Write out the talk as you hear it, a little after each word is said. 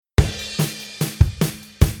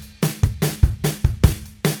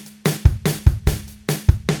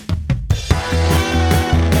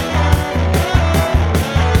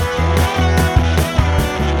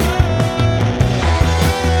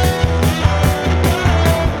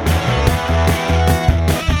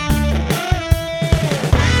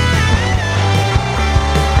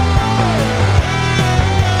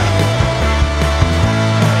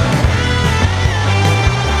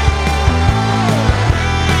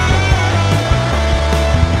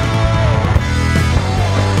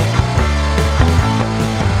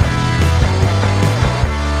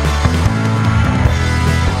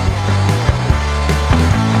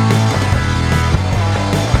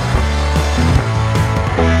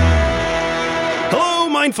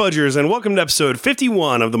Mind Fudgers, and welcome to episode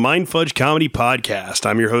 51 of the Mind Fudge Comedy Podcast.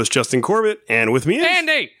 I'm your host, Justin Corbett, and with me is...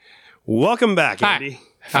 Andy! Welcome back, Andy. Hi.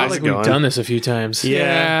 How's it going? We've done this a few times.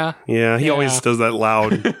 Yeah, he always does that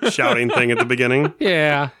loud shouting thing at the beginning.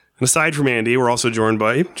 Yeah. And aside from Andy, we're also joined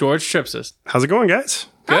by... George Tripsis. How's it going, guys?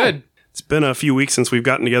 Good. It's been a few weeks since we've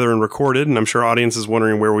gotten together and recorded, and I'm sure audience is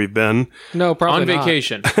wondering where we've been. No, probably On not.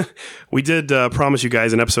 vacation. We did promise you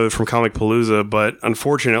guys an episode from Comic Palooza, but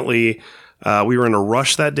unfortunately... we were in a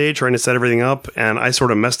rush that day trying to set everything up, and I sort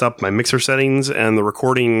of messed up my mixer settings, and the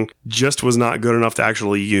recording just was not good enough to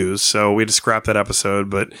actually use, so we had to scrap that episode,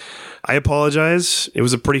 but I apologize. It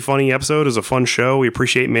was a pretty funny episode. It was a fun show. We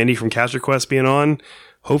appreciate Mandy from Cast Request being on.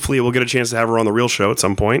 Hopefully we'll get a chance to have her on the real show at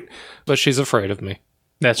some point. But she's afraid of me.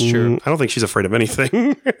 That's true. I don't think she's afraid of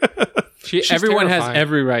anything. Everyone has terrifying.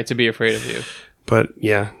 every right to be afraid of you. But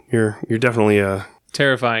yeah, you're definitely a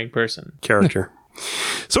Terrifying person. character.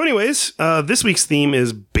 So anyways, this week's theme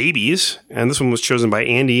is babies, and this one was chosen by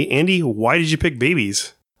Andy. Andy, why did you pick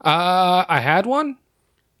babies? I had one,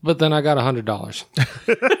 but then I got $100.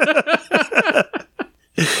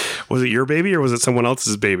 Was it your baby or was it someone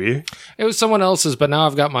else's baby? It was someone else's, but now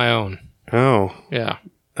I've got my own. Oh, Yeah.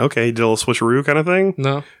 okay. Did a little switcheroo kind of thing?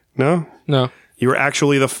 No. No? No. You were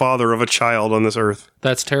actually the father of a child on this earth.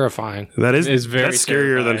 That's terrifying. That is It's very that's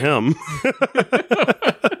scarier than him.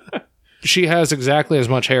 She has exactly as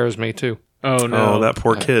much hair as me, too. Oh, no. Oh, that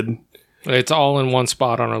poor kid. It's all in one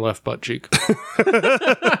spot on her left butt cheek.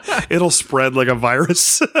 It'll spread like a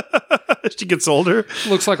virus as she gets older.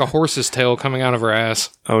 Looks like a horse's tail coming out of her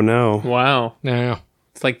ass. Oh, no. Wow. Yeah.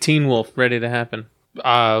 It's like Teen Wolf ready to happen.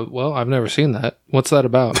 Well, I've never seen that. What's that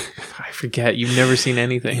about? I forget. You've never seen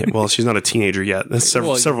anything. Well, she's not a teenager yet. That's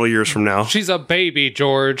Well, several years from now. She's a baby,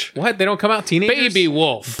 George. What? They don't come out teenagers? Baby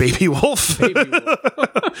wolf. Baby Wolf. Baby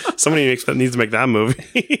Wolf. Somebody needs to make that movie.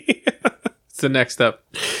 It's the next step.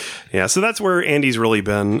 Yeah, so that's where Andy's really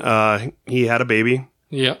been. He had a baby,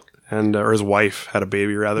 Yeah. and or his wife had a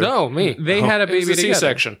baby, rather. No, me. They had a It baby was a together.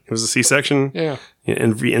 C-section. It was a C-section? Yeah.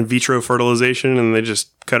 In vitro fertilization, and they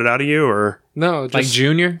just cut it out of you, or... No, just Like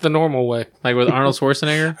Junior? the normal way. Like with Arnold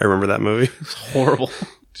Schwarzenegger? I remember that movie. Horrible.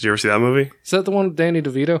 Did you ever see that movie? Is that the one with Danny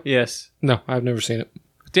DeVito? Yes. No, I've never seen it.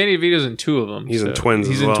 Danny DeVito's in two of them. He's in Twins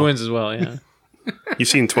He's as in well. Twins as well, yeah. You've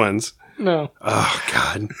seen Twins. No. Oh,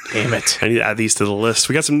 God. Damn it. I need to add these to the list.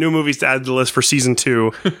 We got some new movies to add to the list for season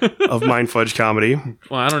 2 of Mind Fudge Comedy.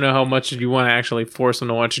 Well, I don't know how much you want to actually force him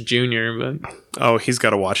to watch Junior, but Oh, he's got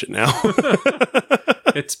to watch it now.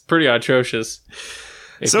 it's pretty atrocious.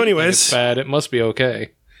 If So you think anyways- it's bad, it must be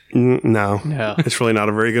okay. No. No. It's really not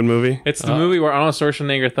a very good movie. It's the movie where Arnold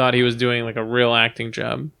Schwarzenegger thought he was doing like a real acting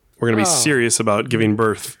job. We're going to be Oh. serious about giving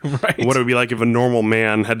birth. Right. What it would be like if a normal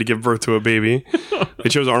man had to give birth to a baby. They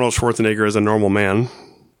chose Arnold Schwarzenegger as a normal man.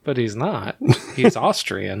 But he's not. He's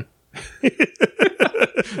Austrian.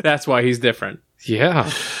 That's why he's different. Yeah.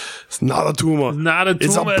 It's not a tumor. Not a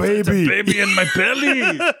It's a tumor, baby. It's a baby in my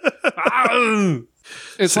belly.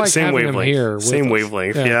 It's like Same having him wavelength. here. with Same us.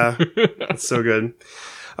 wavelength. Yeah. That's so good.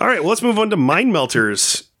 All right, well, let's move on to Mind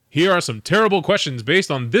Melters. Here are some terrible questions based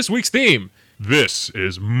on this week's theme. This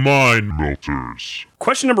is Mind Melters.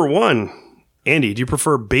 Question number 1. Andy, do you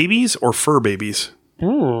prefer babies or fur babies?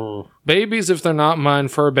 Ooh. Babies if they're not mine,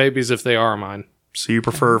 fur babies if they are mine. So you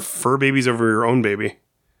prefer fur babies over your own baby?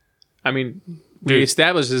 I mean, we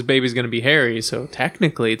established this baby's going to be hairy, so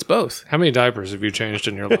technically it's both. How many diapers have you changed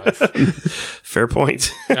in your life? Fair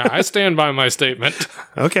point. Yeah, I stand by my statement.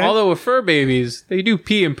 Okay. Although with fur babies, they do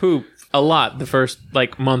pee and poop a lot the first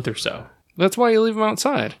like month or so. That's why you leave them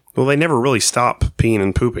outside. Well, they never really stop peeing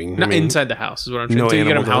and pooping. Not inside the house is what I'm trying no until you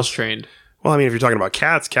get animal them house does. trained. Well, I mean, if you're talking about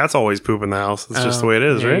cats always poop in the house. That's just the way it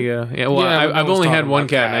is, There right? you go. Yeah, well, Yeah, but I've no one's only had talking one about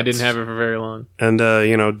cat and I cats. didn't have it for very long.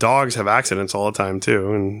 And, dogs have accidents all the time,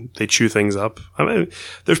 too, and they chew things up. I mean,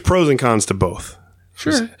 there's pros and cons to both.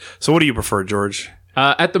 Sure. So what do you prefer, George?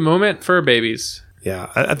 At the moment, fur babies. Yeah,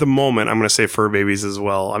 at the moment, I'm going to say fur babies as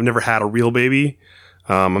well. I've never had a real baby.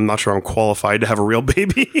 I'm not sure I'm qualified to have a real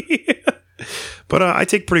baby. But I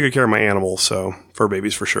take pretty good care of my animals, so fur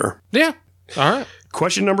babies for sure. Yeah. All right.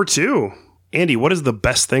 Question number 2. Andy, what is the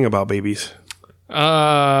best thing about babies?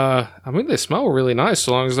 I mean, they smell really nice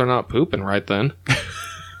so long as they're not pooping right then.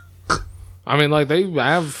 I mean, like, they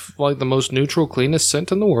have, like, the most neutral, cleanest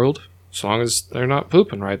scent in the world. As long as they're not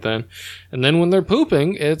pooping right then. And then when they're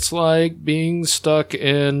pooping, it's like being stuck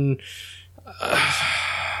in...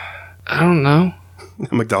 I don't know.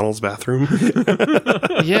 A McDonald's bathroom?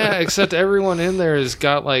 Yeah, except everyone in there has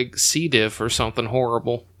got, like, C. diff or something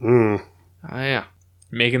horrible. Yeah.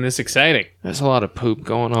 Making this exciting. There's a lot of poop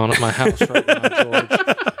going on at my house right now, George.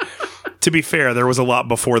 To be fair, there was a lot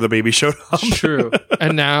before the baby showed up. True.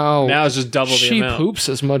 And now Now it's just double the she amount. poops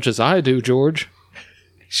as much as I do, George.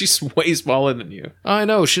 She's way smaller than you. I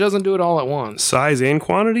know. She doesn't do it all at once. Size and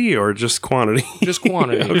quantity, or just quantity? Just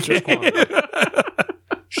quantity. Just quantity.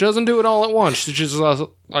 She doesn't do it all at once. She just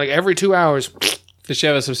like every 2 hours. Does she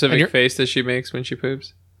have a And specific you're- face that she makes when she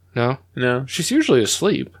poops? No. No. She's usually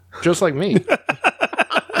asleep, just like me.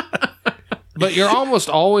 But you're almost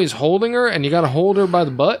always holding her, and you got to hold her by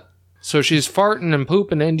the butt. So she's farting and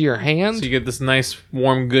pooping into your hand. So you get this nice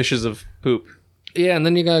warm gushes of poop. Yeah, and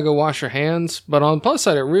then you got to go wash your hands. But on the plus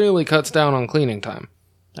side, it really cuts down on cleaning time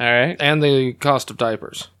All right. and the cost of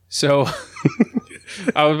diapers. So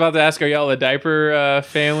I was about to ask, are y'all the diaper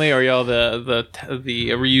family, or are y'all the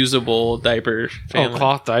reusable diaper family? Oh,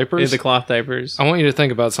 cloth Yeah, diapers? the cloth diapers. I want you to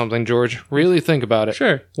think about something, George. Really think about it.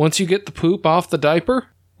 Sure. Once you get the poop off the diaper,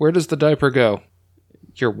 where does the diaper go?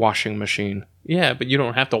 Your washing machine. Yeah, but you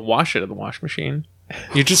don't have to wash it at the wash machine.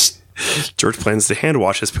 You just... George plans to hand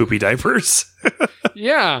wash his poopy diapers.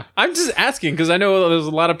 Yeah. I'm just asking because I know there's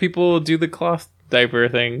a lot of people do the cloth diaper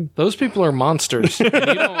thing. Those people are monsters. And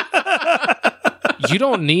you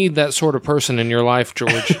don't need that sort of person in your life,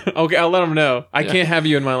 George. Okay, I'll let them know. I can't have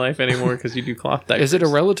you in my life anymore because you do cloth diapers. Is it a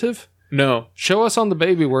relative? No. Show us on the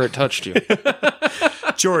baby where it touched you.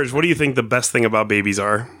 George, what do you think the best thing about babies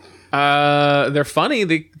are? They're funny.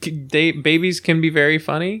 Babies can be very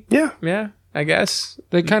funny. Yeah. Yeah, I guess.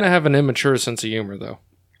 They kind of have an immature sense of humor, though.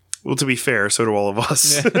 Well, to be fair, so do all of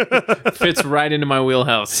us. Fits right into my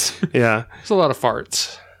wheelhouse. Yeah. It's a lot of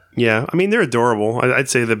farts. Yeah. I mean, they're adorable. I'd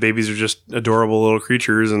say that babies are just adorable little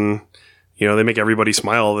creatures, and, you know, they make everybody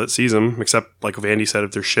smile that sees them, except, like Andy said,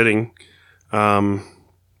 if they're shitting. So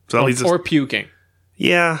that leads us... Or puking.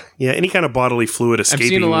 Yeah. Yeah. Any kind of bodily fluid I've escaping.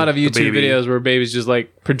 seen a lot of the YouTube baby. videos where babies just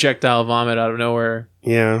like projectile vomit out of nowhere.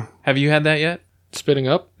 Yeah. Have you had that yet? Spitting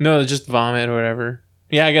up? No, just vomit or whatever.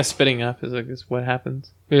 Yeah, I guess spitting up is what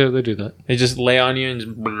happens. Yeah, they do that. They just lay on you and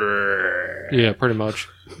just brrr. Yeah, pretty much.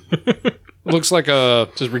 Looks like a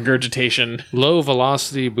Just regurgitation. low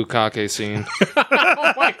velocity bukkake scene.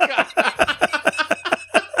 Oh my god.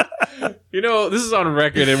 You know, this is on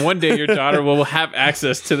record, and one day your daughter will have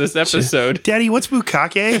access to this episode. Daddy, what's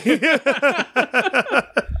bukkake?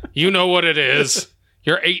 You know what it is.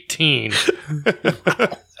 You're 18.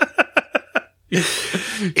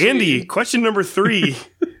 Andy, question number 3.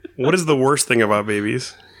 What is the worst thing about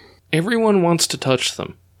babies? Everyone wants to touch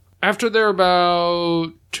them. After they're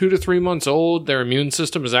about 2 to 3 months old, their immune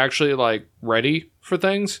system is actually like ready for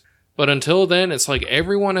things. But until then, it's like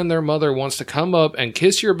everyone and their mother wants to come up and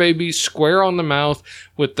kiss your baby square on the mouth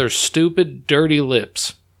with their stupid, dirty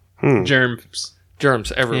lips. Germs.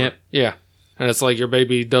 Germs everywhere. Yep. Yeah. And it's like your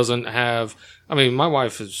baby doesn't have... I mean, my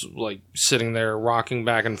wife is like sitting there rocking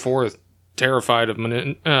back and forth, terrified of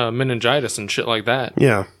meningitis and shit like that.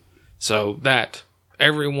 Yeah. So that...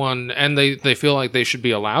 Everyone... And they feel like they should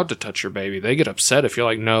be allowed to touch your baby. They get upset if you're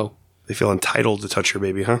like, no. They feel entitled to touch your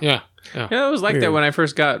baby, huh? Yeah. Yeah. Yeah, it was like that when I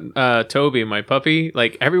first got Toby, my puppy.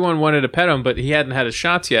 Like, everyone wanted to pet him, but he hadn't had his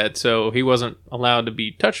shots yet, so he wasn't allowed to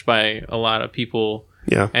be touched by a lot of people.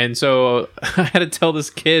 Yeah. And so I had to tell this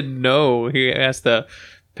kid no. He asked to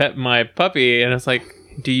pet my puppy, and it's like,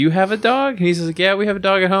 do you have a dog? And he says, like, yeah, we have a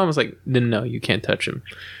dog at home. I was like, no, you can't touch him.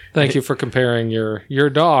 Thank you for comparing your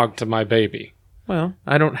dog to my baby. Well,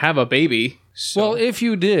 I don't have a baby. So. Well, if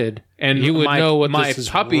you did, and you would know what my this is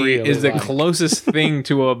puppy really is the like. closest thing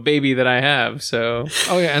to a baby that I have. So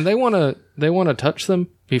Oh yeah, and they want to touch them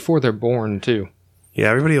before they're born too. Yeah,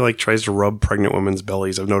 everybody like tries to rub pregnant women's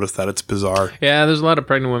bellies. I've noticed that. It's bizarre. yeah, there's a lot of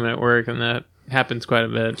pregnant women at work, and that happens quite a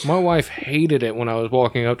bit. My wife hated it when I was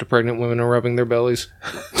walking up to pregnant women and rubbing their bellies.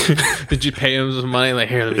 Did you pay them some money? Like,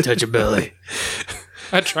 here, let me touch your belly.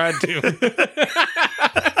 I tried to.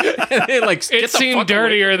 And they like It seemed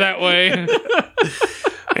dirtier that way.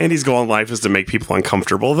 Andy's goal in life is to make people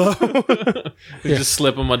uncomfortable, though. You just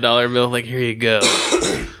slip them a dollar bill. Like, here you go.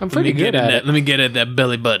 I'm pretty good at it. Let me get at that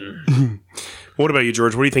belly button. What about you,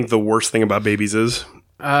 George? What do you think the worst thing about babies is?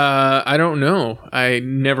 I don't know. I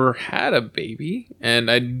never had a baby, and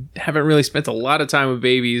I haven't really spent a lot of time with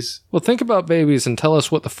babies. Well, think about babies and tell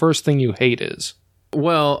us what the first thing you hate is.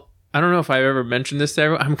 Well, I don't know if I've ever mentioned this to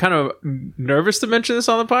everyone. I'm kind of nervous to mention this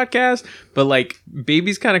on the podcast, but like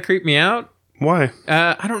babies kind of creep me out. Why?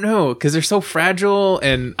 I don't know, because they're so fragile,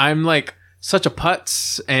 and I'm like such a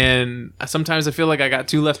putz, and sometimes I feel like I got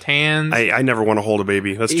two left hands. I never want to hold a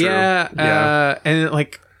baby. That's true. Yeah. And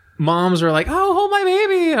like moms were like, "Oh, hold my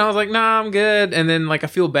baby," and I was like, "Nah, I'm good." And then like I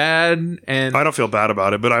feel bad, and I don't feel bad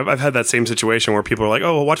about it, but I've had that same situation where people are like,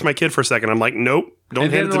 "Oh, well, watch my kid for a second." I'm like, "Nope, don't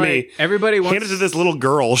and hand it then, to like, me. Everybody wants Hand it to this little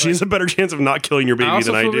girl. She has a better chance of not killing your baby I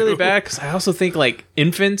also than I feel do." really bad because I also think like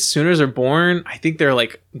infants, soon as they're born, I think they're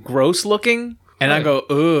like gross looking, and I go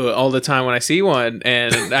ugh all the time when I see one,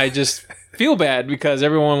 and I just feel bad because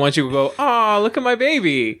everyone wants you to go, "Oh, look at my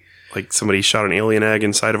baby." Like somebody shot an alien egg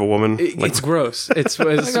inside of a woman. It's gross. It's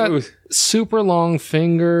They got super long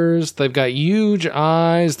fingers. They've got huge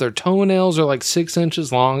eyes. Their toenails are like 6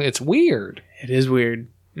 inches long. It's weird. it is weird.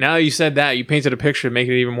 Now you said that, you painted a picture to make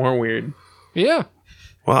it even more weird. Yeah.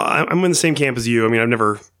 Well, I'm in the same camp as you. I mean, I've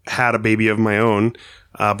never had a baby of my own,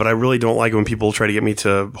 but I really don't like when people try to get me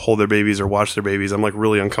to hold their babies or watch their babies. I'm like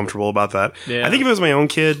really uncomfortable about that. Yeah. I think if it was my own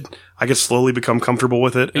kid, I could slowly become comfortable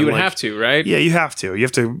with it. You would have to, right? Yeah, you have to. You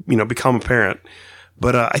have to, become a parent.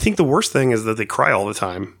 But I think the worst thing is that they cry all the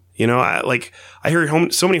time. I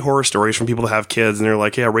hear so many horror stories from people that have kids, and they're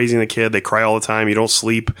like, "Yeah, raising a kid, they cry all the time. You don't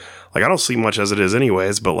sleep." Like, I don't sleep much as it is,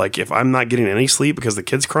 anyways. But like, if I'm not getting any sleep because the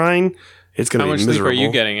kid's crying, it's going How to be much miserable. sleep are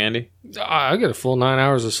you getting, Andy? I get a full 9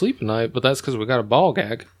 hours of sleep a night, but that's because we got a ball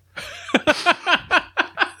gag.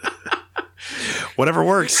 Whatever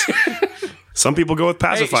works. Some people go with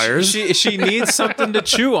pacifiers. Hey, she needs something to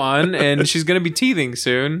chew on, and she's going to be teething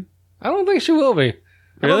soon. I don't think she will be.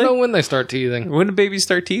 I Really? don't know when they start teething. When do babies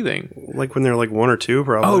start teething? Like when they're like 1 or 2,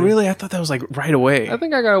 probably. Oh, really? I thought that was like right away. I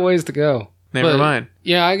think I got a ways to go. Never But, mind.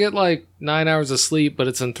 Yeah, I get like 9 hours of sleep, but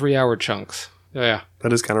it's in 3-hour chunks. Yeah.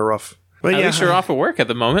 That is kind of rough. But At least you're off of work at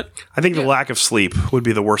the moment. I think the lack of sleep would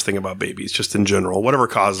be the worst thing about babies, just in general, whatever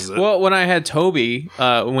causes it. Well, when I had Toby,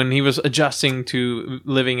 when he was adjusting to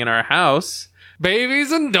living in our house,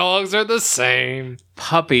 Babies and dogs are the same.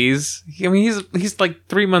 puppies. I mean, he's like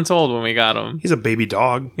 3 months old when we got him. He's a baby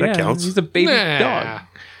dog. That counts. He's a baby Nah.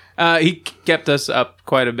 dog. He kept us up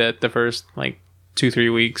quite a bit the first like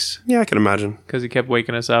 2-3 weeks Yeah, I can imagine. because he kept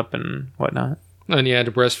waking us up and whatnot. And you had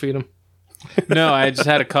to breastfeed him. No, I just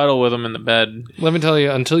had a cuddle with him in the bed. Let me tell you,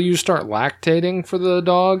 until you start lactating for the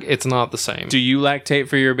dog, it's not the same. Do you lactate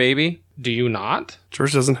for your baby? Do you not?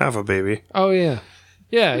 George doesn't have a baby. Oh, yeah.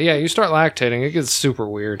 Yeah, you start lactating, it gets super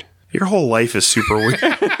weird. Your whole life is super weird.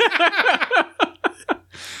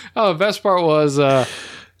 Oh, the best part was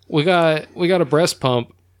we got a breast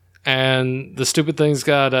pump, and the stupid thing's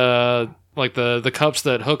got like the cups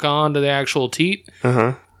that hook on to the actual teat.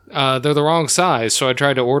 Uh-huh. They're the wrong size, so I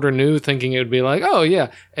tried to order new, thinking it would be like, oh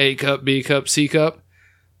yeah, A cup, B cup, C cup.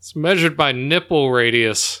 It's measured by nipple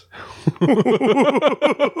radius. So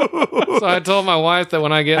I told my wife that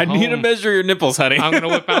when I get I home, need to measure your nipples, honey. I'm going to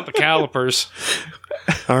whip out the calipers.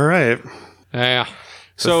 All right. Yeah.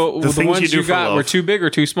 So the the things ones you do you for got love. were too big or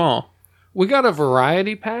too small? We got a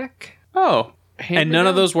variety pack. Oh, and none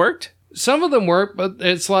of those worked? Some of them work, but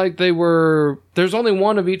it's like there's only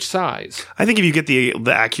one of each size. I think if you get the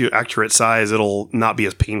accurate size, it'll not be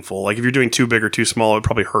as painful. Like if you're doing too big or too small, it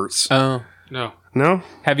probably hurts. Oh. No. No?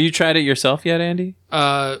 Have you tried it yourself yet, Andy?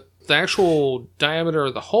 The actual diameter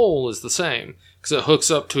of the hole is the same because it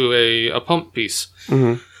hooks up to a pump piece.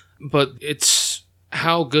 Mm-hmm. But it's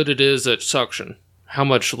how good it is at suction, how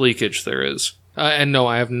much leakage there is. And no,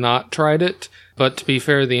 I have not tried it. But to be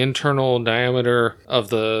fair, the internal diameter of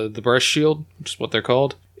the breast shield, which is what they're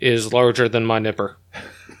called, is larger than my nipper.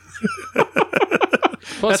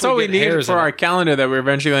 Plus, That's all we get need hairs for in our it. calendar that we're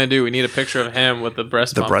eventually going to do. We need a picture of him with the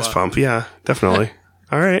breast The pump breast on. pump. Yeah, definitely.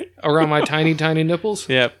 All right. Around my tiny, tiny nipples.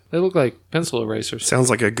 Yep. They look like pencil erasers.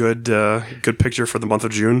 Sounds like a good picture for the month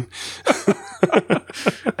of June.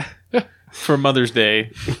 For Mother's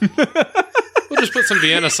Day. We'll just put some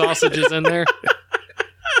Vienna sausages in there.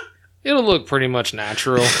 It'll look pretty much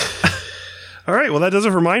natural. All right. Well, that does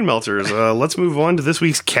it for Mind Melters. Let's move on to this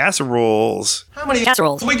week's casseroles. How many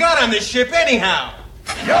Casseroles. we got on this ship anyhow?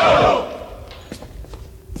 Yo!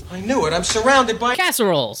 I knew it. I'm surrounded by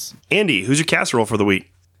Casseroles. Andy, who's your casserole for the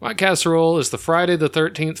week? My casserole is the Friday the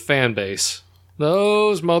 13th fan base.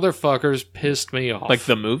 Those motherfuckers pissed me off. Like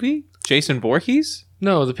the movie? Jason Voorhees?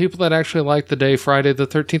 No, the people that actually like the day Friday the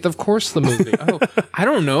 13th, of course the movie. Oh, I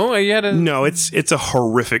don't know. You had a... No, it's a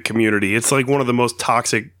horrific community. It's like one of the most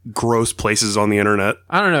toxic, gross places on the internet.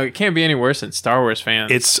 I don't know. It can't be any worse than Star Wars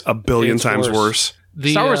fans. It's a billion It's times worse. worse.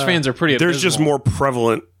 The, Star Wars fans are pretty There's just abysmal. more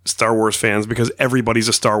prevalent Star Wars fans because everybody's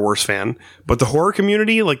a Star Wars fan. But the horror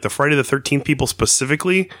community, like the Friday the 13th people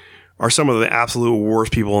specifically, are some of the absolute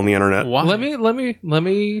worst people on the internet. Why? Let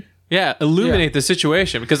me. Yeah, illuminate the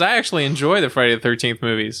situation because I actually enjoy the Friday the 13th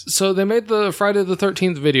movies. So they made the Friday the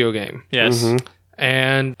 13th video game. Yes. Mm-hmm.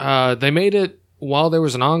 And they made it while there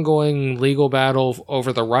was an ongoing legal battle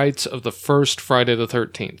over the rights of the first Friday the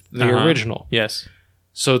 13th, the original. Yes.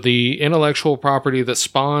 So the intellectual property that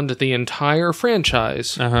spawned the entire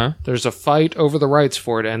franchise, there's a fight over the rights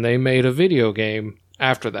for it, and they made a video game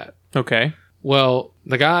after that. Okay. Well,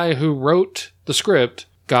 the guy who wrote the script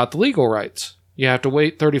got the legal rights. You have to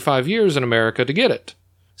wait 35 years in America to get it.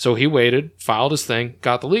 So he waited, filed his thing,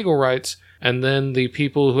 got the legal rights, and then the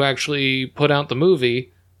people who actually put out the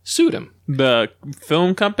movie sued him. The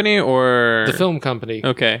film company or The film company.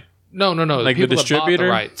 Okay. No. Like the people the distributor? that bought the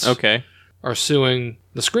rights Okay. are suing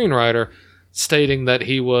the screenwriter, stating that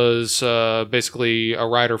he was basically a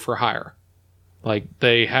writer for hire. Like,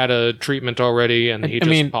 they had a treatment already, and he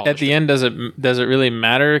just polished at the end, does it really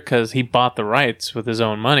matter? Because he bought the rights with his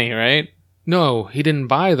own money, right? No, he didn't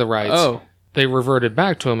buy the rights. Oh. They reverted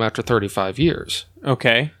back to him after 35 years.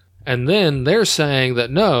 Okay. And then they're saying that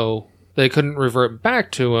no, they couldn't revert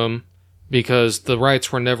back to him because the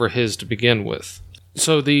rights were never his to begin with.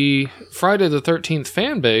 So the Friday the 13th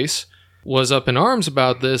fan base was up in arms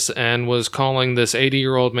about this and was calling this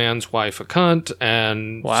 80-year-old man's wife a cunt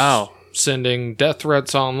and Wow. sending death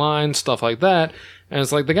threats online, stuff like that. And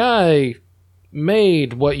it's like, the guy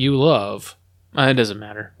made what you love, It doesn't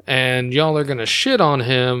matter. and y'all are going to shit on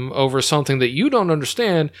him over something that you don't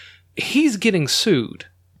understand. He's getting sued.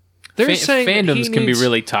 They're saying that fandoms he can be needs-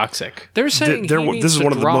 really toxic. They're saying This is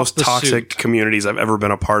one of the most toxic communities I've ever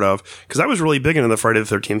been a part of, because I was really big into the Friday the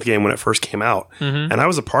 13th game when it first came out, and I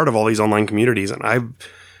was a part of all these online communities, and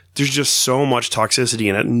there's just so much toxicity,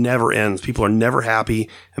 and it never ends. People are never happy,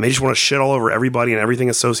 and they just want to shit all over everybody and everything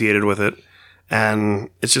associated with it, and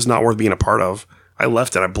it's just not worth being a part of. I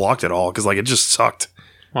left it. I blocked it all because it just sucked.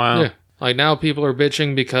 Wow. Yeah. Like, now people are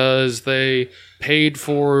bitching because they paid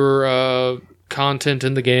for content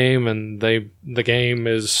in the game, and the game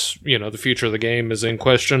is, the future of the game is in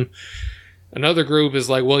question. Another group is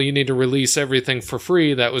like, well, you need to release everything for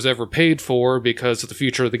free that was ever paid for because the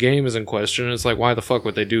future of the game is in question. And it's like, why the fuck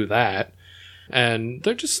would they do that? And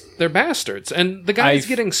they're bastards. And the guy's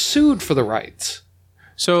getting sued for the rights.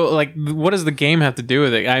 So, what does the game have to do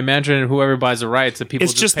with it? I imagine whoever buys the rights, the people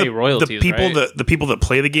It's just pay the royalties, people right? the people that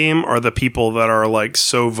play the game are the people that are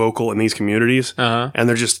so vocal in these communities, and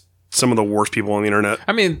they're just some of the worst people on the internet.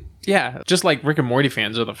 I mean, yeah, just like Rick and Morty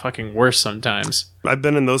fans are the fucking worst sometimes. I've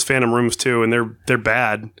been in those fandom rooms too, and they're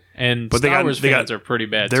bad. And But Star Wars fans are pretty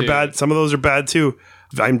bad, They're too. bad. Some of those are bad too.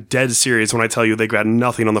 I'm dead serious when I tell you they got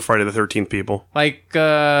nothing on the Friday the 13th people.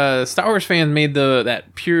 Star Wars fans made that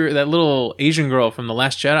little Asian girl from The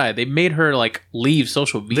Last Jedi. They made her leave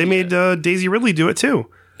social media. They made Daisy Ridley do it too.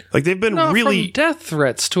 They've been Not really from death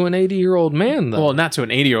threats to an 80-year-old man, though. Well, not to an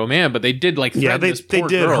 80-year-old man, but they did threaten this they poor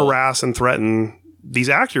did girl. harass and threaten these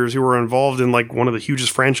actors who were involved in one of the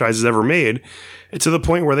hugest franchises ever made, to the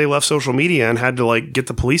point where they left social media and had to get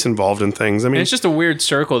the police involved in things. I mean, And it's just a weird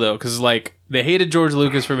circle though, because they hated George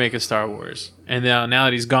Lucas for making Star Wars, and now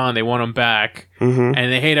that he's gone, they want him back, and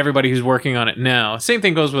they hate everybody who's working on it now. Same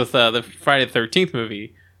thing goes with the Friday the 13th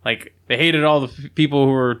movie. They hated all the people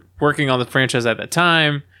who were working on the franchise at that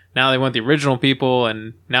time. Now they want the original people,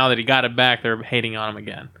 and now that he got it back, they're hating on him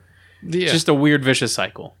again. Yeah. It's just a weird, vicious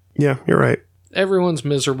cycle. yeah, you're right. Everyone's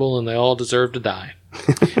miserable, and they all deserve to die.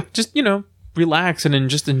 Just, relax and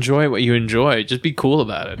just enjoy what you enjoy. Just be cool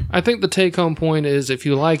about it. I think the take-home point is, if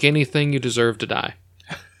you like anything, you deserve to die.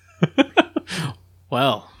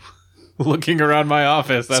 Well, looking around my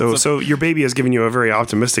office, that's So your baby has given you a very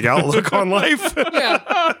optimistic outlook on life.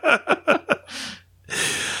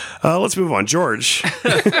 Let's move on, George.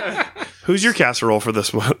 Who's your casserole for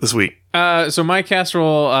this week? So my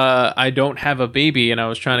casserole, I don't have a baby, and I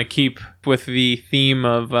was trying to keep with the theme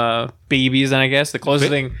of babies, and I guess the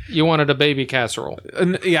closest thing... You wanted a baby casserole.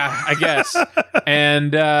 Yeah, I guess.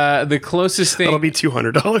 And the closest thing... That'll be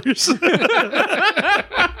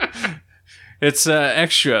 $200. It's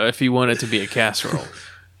extra if you want it to be a casserole.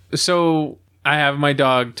 So I have my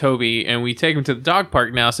dog, Toby, and we take him to the dog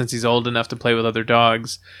park now since he's old enough to play with other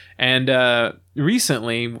dogs. And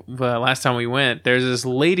recently, last time we went, there's this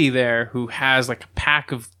lady there who has a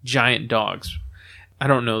pack of giant dogs. I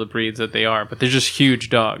don't know the breeds that they are, but they're just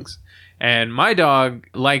huge dogs. And my dog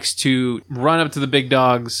likes to run up to the big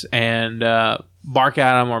dogs and bark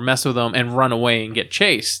at them or mess with them and run away and get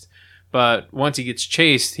chased. But once he gets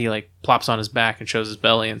chased, he plops on his back and shows his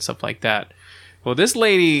belly and stuff like that. Well, this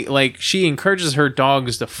lady, she encourages her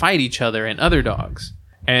dogs to fight each other and other dogs.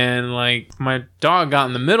 and like my dog got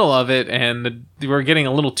in the middle of it, and we were getting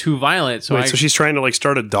a little too violent. So Wait, so she's trying to like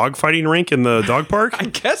start a dog fighting rink in the dog park? I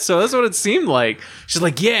guess so. That's what it seemed like. She's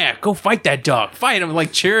like, "Yeah, go fight that dog. Fight!" I'm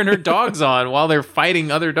like cheering her dogs on while they're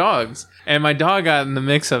fighting other dogs. And my dog got in the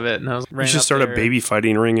mix of it, and I was You should start a baby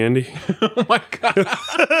fighting ring, Andy. Oh my god!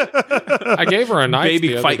 I gave her a knife. Baby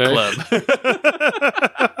the other Fight day. Club.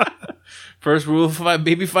 First rule of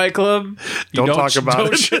Baby Fight Club: Don't talk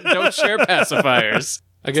about it. Don't share pacifiers.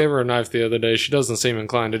 I gave her a knife the other day. She doesn't seem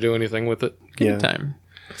inclined to do anything with it. Yeah. Time.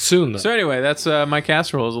 Soon though. So anyway, that's my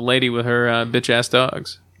casserole. Is a lady with her bitch ass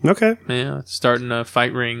dogs. Okay. Yeah, starting a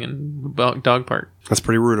fight ring and dog park. That's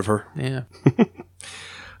pretty rude of her. Yeah.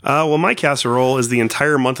 Well, my casserole is the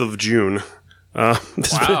entire month of June.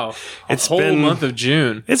 Wow. It's a whole been- month of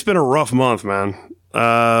June. It's been a rough month, man.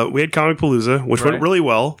 We had Comic Palooza, which went Right. really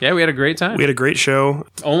well. Yeah, we had a great time. We had a great show.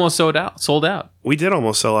 Almost sold out. Sold out. We did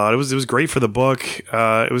almost sell out. It was great for the book.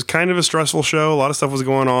 It was kind of a stressful show. A lot of stuff was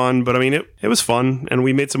going on, but I mean, it was fun, and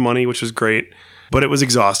we made some money, which was great. But it was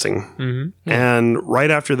exhausting. Mm-hmm. And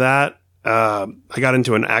right after that, I got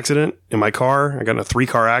into an accident in my car. I got in a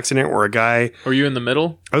 3-car accident where a guy. Were you in the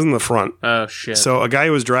middle? I was in the front. Oh shit. So a guy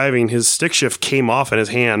who was driving, his stick shift came off in his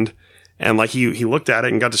hand, and like he looked at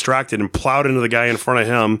it and got distracted and plowed into the guy in front of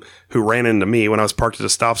him who ran into me when I was parked at a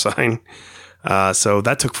stop sign. So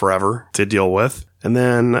that took forever to deal with. And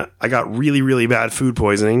then I got really, really bad food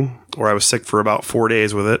poisoning where I was sick for about 4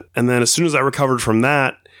 days with it. And then as soon as I recovered from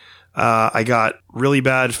that, I got really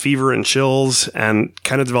bad fever and chills and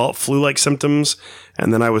kind of developed flu-like symptoms.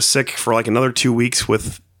 And then I was sick for like another 2 weeks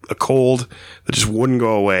with a cold that just wouldn't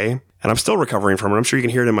go away. And I'm still recovering from it. I'm sure you can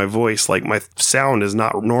hear it in my voice. Like my sound is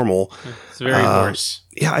not normal. It's very worse.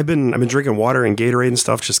 Yeah, I've been drinking water and Gatorade and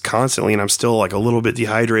stuff just constantly, and I'm still like a little bit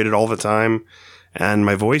dehydrated all the time. And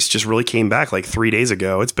my voice just really came back like 3 days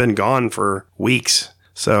ago. It's been gone for weeks.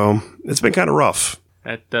 So it's been kind of rough.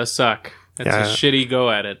 That does suck. That's Yeah. a shitty go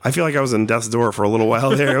at it. I feel like I was in death's door for a little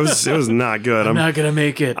while there. It was not good. I'm not gonna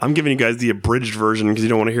make it. I'm giving you guys the abridged version because you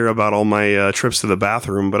don't want to hear about all my trips to the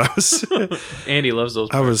bathroom. But Andy loves those.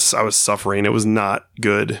 I was suffering. It was not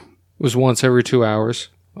good. It was once every 2 hours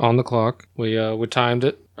on the clock. We timed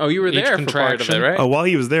it. Oh, you were each there for part of it, contraction. right? Oh, while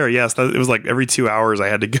he was there, yes, it was like every 2 hours I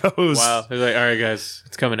had to go. It was- Wow. They're like, all right, guys,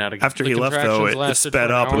 it's coming out again. After he left, though, contractions it lasted sped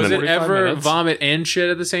for an up, hour. and Was then it 45 ever minutes. vomit and shit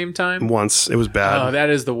at the same time? once it was bad. Oh, that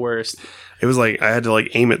is the worst. It was like I had to like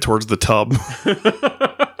aim it towards the tub.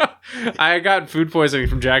 I got food poisoning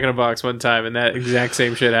from Jack in a Box one time, and that exact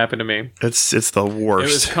same shit happened to me. It's the It was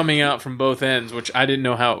worst. coming out from both ends, which I didn't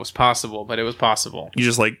know how it was possible, but it was possible. You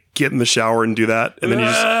just like get in the shower and do that, and then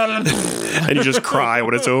you just cry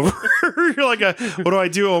when it's over. You're like, what do I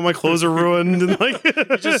do? All my clothes are ruined, and like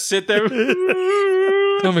Just sit there.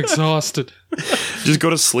 I'm exhausted. just go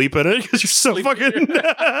to sleep in it because you're so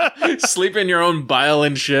fucking. Sleep in your own bile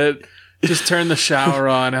and shit. Just turn the shower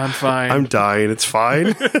on. I'm fine. I'm dying. It's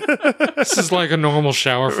fine. This is like a normal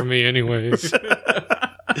shower for me, anyways.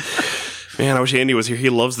 Man, I wish Andy was here.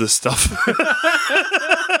 He loves this stuff.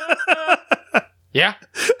 Yeah.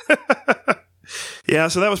 Yeah,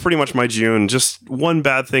 so that was pretty much my June. Just one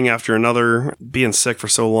bad thing after another. Being sick for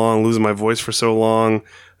so long, losing my voice for so long.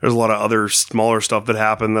 There's a lot of other smaller stuff that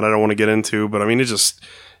happened that I don't want to get into. But I mean, it's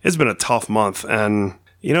been a tough month. And,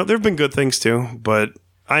 you know, there have been good things too. But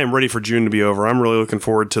I am ready for June to be over. I'm really looking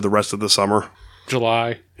forward to the rest of the summer.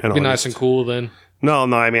 July. And Be August. nice and cool then. No,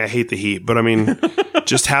 I mean, I hate the heat. But I mean,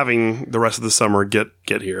 just having the rest of the summer get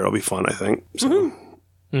here, it'll be fun, I think. So.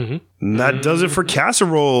 And that does it for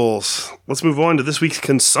casseroles. Let's move on to this week's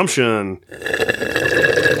consumption.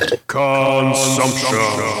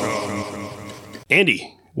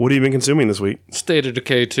 Andy, what have you been consuming this week? State of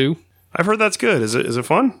Decay 2. I've heard that's good. Is it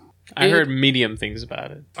fun? I heard medium things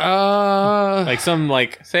about it. Like Like some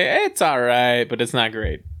say, hey, it's all right, but it's not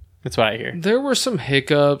great. That's what I hear. there were some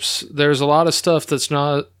hiccups. There's a lot of stuff that's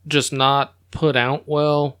not put out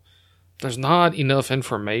well. There's not enough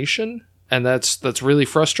information, and that's really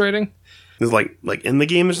frustrating. Is like in the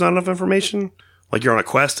game there's not enough information? Like you're on a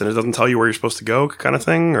quest and it doesn't tell you where you're supposed to go kind of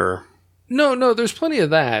thing? Or No, there's plenty of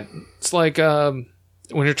that. It's like when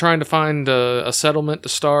you're trying to find a settlement to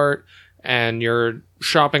start and you're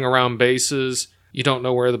shopping around bases, you don't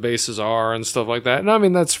know where the bases are and stuff like that. And I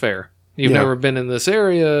mean, that's fair. You've Yeah. never been in this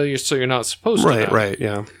area, so you're not supposed to know. Right,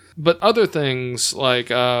 yeah. But other things, like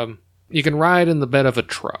you can ride in the bed of a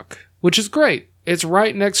truck, which is great. It's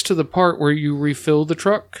right next to the part where you refill the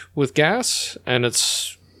truck with gas, and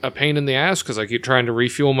it's a pain in the ass because I keep trying to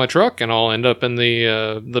refuel my truck, and I'll end up in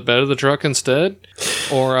the bed of the truck instead.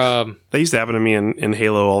 Or That used to happen to me in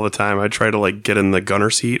Halo all the time. I'd try to like get in the gunner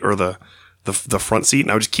seat or the the front seat,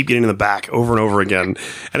 and I would just keep getting in the back over and over again.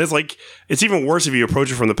 And it's like, it's even worse if you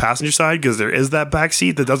approach it from the passenger side, because there is that back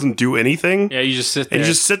seat that doesn't do anything. Yeah, you just sit there. And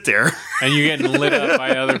you just sit there. And you're getting lit up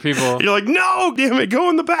by other people. You're like, no, damn it, go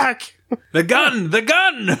in the back. The gun!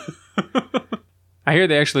 I hear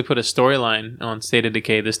they actually put a storyline on State of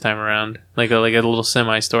Decay this time around. Like a little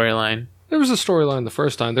semi-storyline. There was a storyline the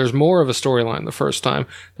first time. There's more of a storyline the first time.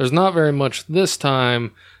 There's not very much this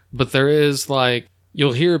time, but there is, like,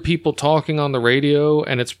 you'll hear people talking on the radio,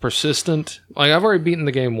 and it's persistent. Like, I've already beaten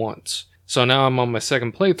the game once, so now I'm on my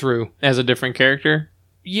second playthrough. As a different character?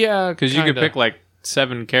 Yeah, Because you could pick, like,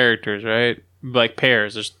 7 characters, right? Like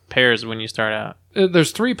pairs. There's pairs when you start out.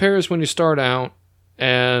 There's 3 pairs when you start out,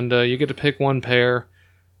 and you get to pick 1 pair.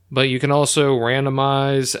 But you can also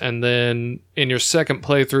randomize, and then in your second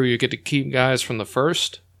playthrough, you get to keep guys from the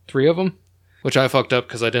first 3 of them, which I fucked up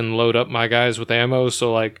because I didn't load up my guys with ammo.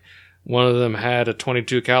 So, like, one of them had a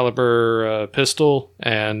 22 caliber pistol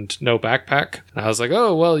and no backpack. And I was like,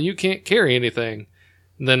 oh, well, you can't carry anything.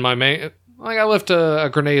 And then I left a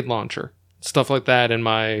grenade launcher, stuff like that in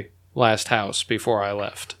my last house before I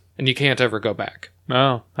left. And you can't ever go back.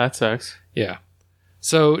 Oh, that sucks. Yeah.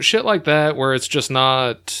 So shit like that, where it's just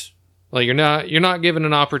not like you're not given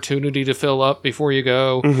an opportunity to fill up before you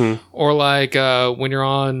go, or like when you're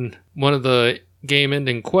on one of the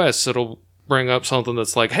game-ending quests, it'll bring up something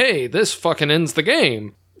that's like, "Hey, this fucking ends the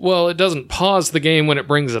game." Well, it doesn't pause the game when it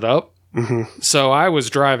brings it up. So I was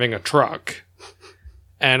driving a truck,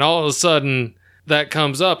 and all of a sudden that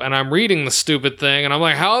comes up, and I'm reading the stupid thing, and I'm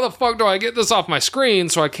like, "How the fuck do I get this off my screen?"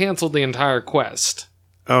 So I canceled the entire quest.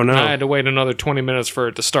 Oh, no. I had to wait another 20 minutes for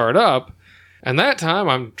it to start up. And that time,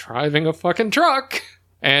 I'm driving a fucking truck.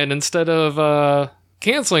 And instead of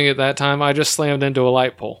canceling it that time, I just slammed into a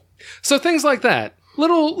light pole. So things like that.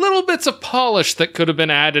 Little bits of polish that could have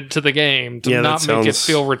been added to the game to not make it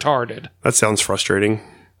feel retarded. That sounds frustrating.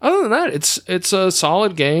 Other than that, it's a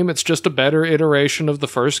solid game. It's just a better iteration of the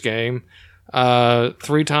first game.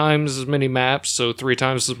 3 times as many maps, so 3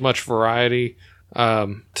 times as much variety.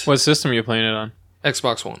 What system are you playing it on?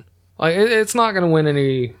 Xbox One. Like, it's not going to win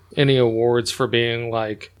any awards for being,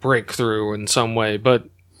 like, breakthrough in some way, but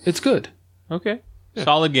it's good. Okay. Yeah.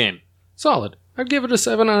 Solid game. Solid. I'd give it a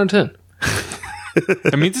 7 out of 10.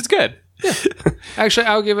 That means it's good. Yeah. Actually,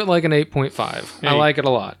 I'll give it, like, an 8.5. I like it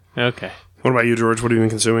a lot. Okay. What about you, George? What have you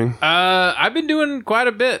been consuming? I've been doing quite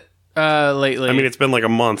a bit lately. I mean, it's been like a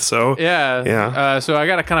month, so... Yeah. So I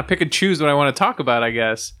got to kind of pick and choose what I want to talk about, I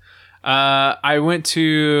guess. I went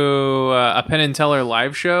to a Penn and Teller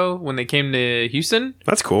live show when they came to Houston.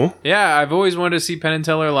 That's cool. Yeah, I've always wanted to see Penn and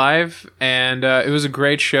Teller live, and it was a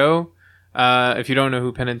great show. If you don't know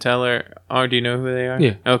who Penn and Teller are, do you know who they are?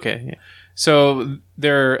 Yeah. Okay. Yeah. So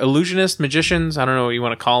they're illusionist magicians. I don't know what you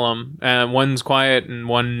want to call them. One's quiet and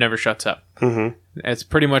one never shuts up. Mm-hmm. It's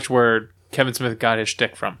pretty much where Kevin Smith got his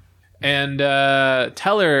shtick from. And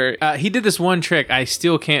Teller, he did this one trick. I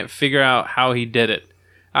still can't figure out how he did it.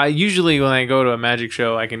 Usually when I go to a magic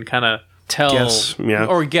show, I can kind of tell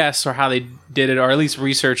or guess or how they did it, or at least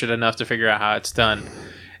research it enough to figure out how it's done.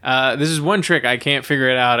 This is one trick. I can't figure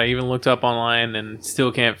it out. I even looked up online and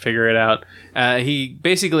still can't figure it out. He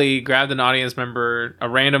basically grabbed an audience member, a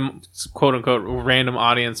random, quote-unquote, random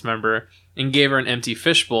audience member, and gave her an empty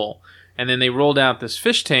fishbowl. And then they rolled out this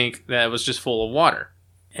fish tank that was just full of water.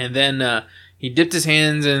 And then he dipped his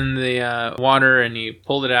hands in the water, and he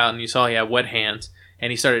pulled it out, and you saw he had wet hands. And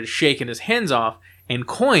he started shaking his hands off, and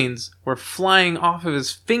coins were flying off of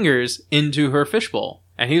his fingers into her fishbowl.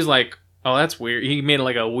 And he was like, oh, that's weird. He made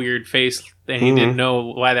like a weird face, and he didn't know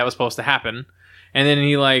why that was supposed to happen. And then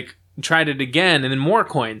he like tried it again, and then more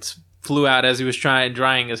coins flew out as he was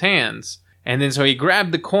drying his hands. And then so he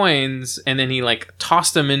grabbed the coins, and then he like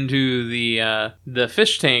tossed them into the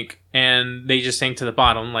fish tank, and they just sank to the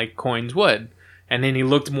bottom like coins would. And then he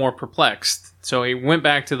looked more perplexed. So he went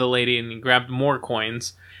back to the lady and he grabbed more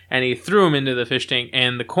coins and he threw them into the fish tank,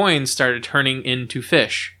 and the coins started turning into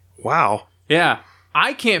fish. Wow. Yeah.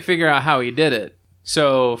 I can't figure out how he did it.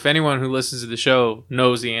 So if anyone who listens to the show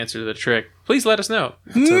knows the answer to the trick, please let us know.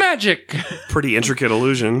 Magic! Pretty intricate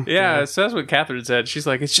illusion. Yeah, so that's what Catherine said. She's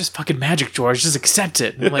like, it's just fucking magic, George. Just accept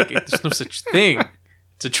it. I'm like, there's no such thing.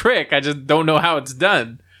 It's a trick. I just don't know how it's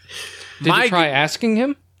done. Did you try asking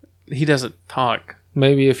him? He doesn't talk.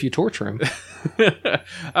 Maybe if you torture him.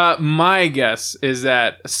 My guess is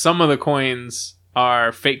that some of the coins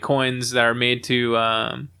are fake coins that are made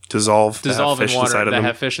to dissolve in water that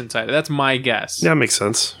have fish inside it. That's my guess. Yeah, makes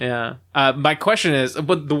sense. Yeah. My question is,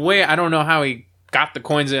 but the way I don't know how he got the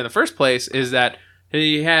coins in the first place is that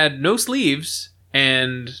he had no sleeves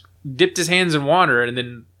and dipped his hands in water and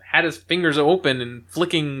then had his fingers open and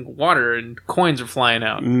flicking water and coins were flying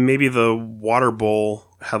out. Maybe the water bowl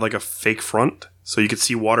had like a fake front, so you could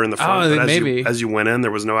see water in the front. Oh, but maybe. as you went in,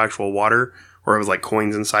 there was no actual water, or it was like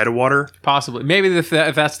coins inside of water. Possibly. Maybe if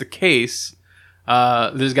that's the case,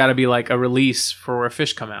 there's got to be like a release for where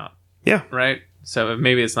fish come out, Yeah. right? So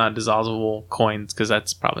maybe it's not dissolvable coins because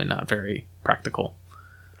that's probably not very practical.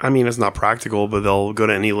 I mean, it's not practical, but they'll go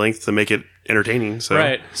to any length to make it entertaining. So.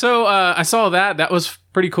 Right. So I saw that. That was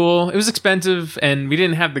pretty cool. It was expensive, and we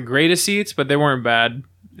didn't have the greatest seats, but they weren't bad.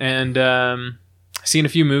 And seen a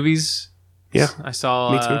few movies. Yeah. I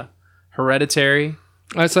saw Me too. Hereditary.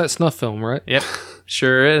 That's that snuff film, right? Yep,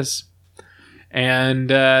 sure is. And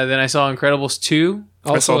then I saw Incredibles 2.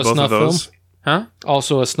 I saw both of those. film. Huh?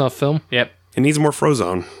 Also a snuff film. Yep. It needs more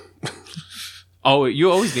Frozone. Oh, you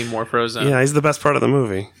always need more Frozen. Yeah, he's the best part of the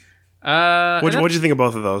movie. What'd you think of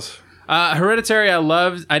both of those? Hereditary, I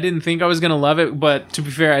loved. I didn't think I was gonna love it, but to be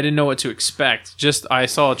fair, I didn't know what to expect. Just I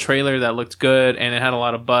saw a trailer that looked good and it had a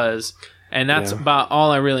lot of buzz, and that's about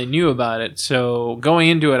all I really knew about it. So going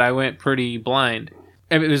into it, I went pretty blind.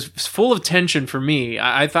 And it was full of tension for me.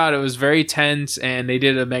 I thought it was very tense, and they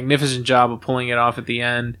did a magnificent job of pulling it off at the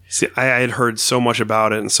end. See, I had heard so much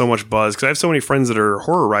about it and so much buzz because I have so many friends that are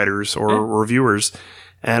horror writers or reviewers,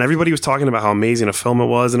 and everybody was talking about how amazing a film it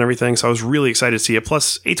was and everything. So I was really excited to see it.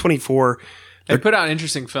 Plus, A24, They put out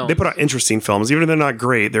interesting films. they put out interesting films. Even if they're not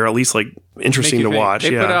great, they're at least like interesting Make you to think. watch.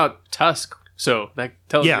 They yeah. put out Tusk, so that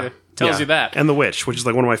tells you that. And The Witch, which is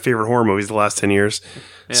like one of my favorite horror movies the last 10 years.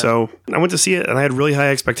 So I went to see it and I had really high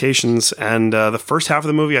expectations. And the first half of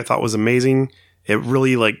the movie I thought was amazing. It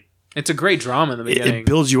really It's a great drama in the beginning. it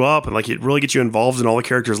builds you up and like it really gets you involved in all the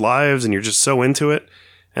characters' lives and you're just so into it.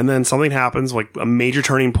 And then something happens, like a major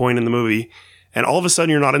turning point in the movie. And all of a sudden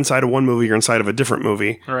you're not inside of one movie, you're inside of a different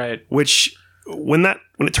movie. Right. Which when it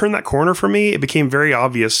turned that corner for me, it became very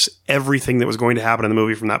obvious everything that was going to happen in the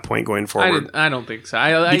movie from that point going forward. I don't think so.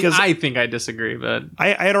 Because I think I disagree, but I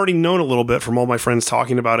had already known a little bit from all my friends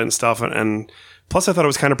talking about it and stuff, and plus I thought it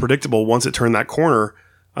was kind of predictable once it turned that corner,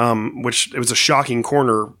 which it was a shocking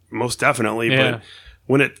corner, most definitely. Yeah. But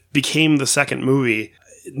when it became the second movie,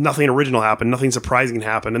 nothing original happened, nothing surprising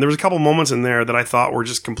happened, and there was a couple moments in there that I thought were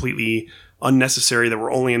just completely unnecessary, that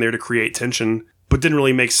were only in there to create tension, but didn't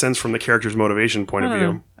really make sense from the character's motivation point of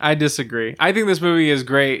view. I disagree. I think this movie is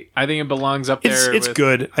great. I think it belongs up there. It's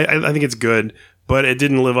good. I think it's good, but it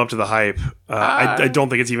didn't live up to the hype. I don't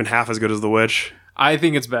think it's even half as good as The Witch. I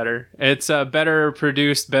think it's better. It's better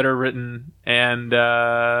produced, better written, and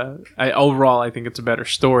overall, I think it's a better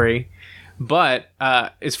story. But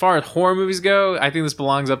as far as horror movies go, I think this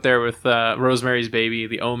belongs up there with Rosemary's Baby,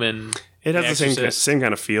 The Omen. It has The the Exorcist. same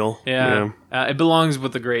kind of feel. Yeah, it belongs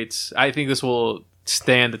with the greats. I think this will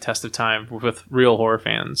stand the test of time with real horror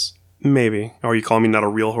fans. Maybe. Or you calling me not a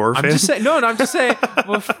real horror fan? I'm just saying. No, I'm just saying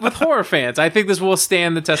with horror fans, I think this will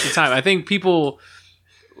stand the test of time. I think people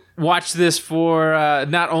watch this for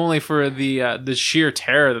not only for the sheer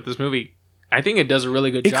terror that this movie. I think it does a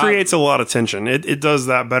really good It job. creates a lot of tension. It does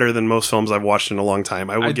that better than most films I've watched in a long time.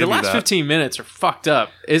 I would give the you last that. 15 minutes are fucked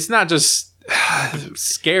up. It's not just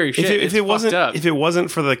scary shit. If it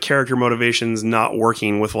wasn't for the character motivations not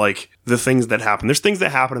working with like the things that happen, there's things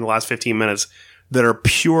that happen in the last 15 minutes that are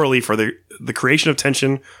purely for the creation of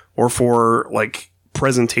tension or for like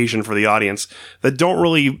presentation for the audience that don't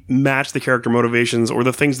really match the character motivations or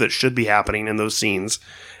the things that should be happening in those scenes.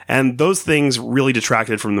 And those things really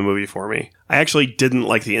detracted from the movie for me. I actually didn't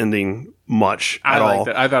like the ending much at all. liked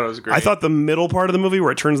it. I thought it was great. I thought the middle part of the movie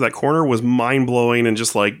where it turns that corner was mind-blowing and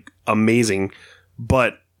just like amazing.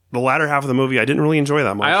 But the latter half of the movie I didn't really enjoy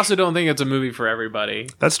that much. I also don't think it's a movie for everybody.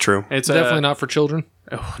 That's true. It's Definitely not for children.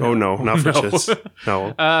 Oh no, not for chits.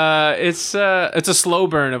 No. It's a slow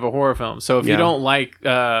burn of a horror film. So if you Yeah. don't like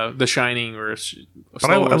The Shining or I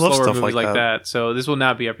slower love slower stuff movies like like that. that, so this will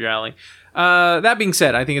not be up your alley. That being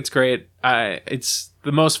said, I think it's great. It's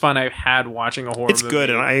the most fun I've had watching a horror It's movie. good,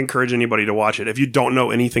 and I encourage anybody to watch it. If you don't know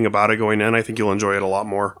anything about it going in, I think you'll enjoy it a lot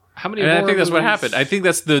more. How many? And I horror think that's what movies- happened. I think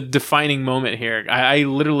that's the defining moment here. I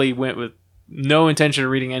literally went with no intention of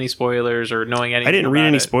reading any spoilers or knowing anything. I didn't read about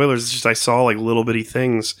any it. spoilers. It's just I saw like little bitty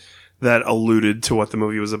things that alluded to what the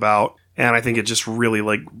movie was about, and I think it just really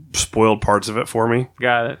like spoiled parts of it for me.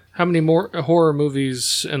 Got it. How many more horror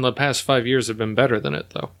movies in the past 5 years have been better than it,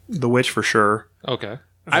 though? The Witch for sure. Okay.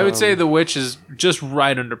 I would say The Witch is just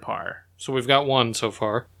right under par. So we've got one so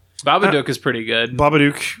far. Babadook is pretty good.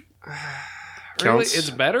 Babadook Really? counts. It's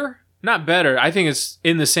better? Not better. I think it's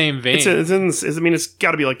in the same vein. I mean, it's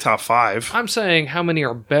got to be like top 5. I'm saying how many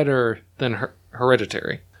are better than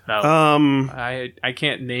Hereditary? No. Um, I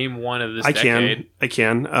can't name one of this I decade.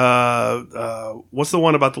 can. What's the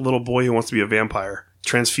one about the little boy who wants to be a vampire?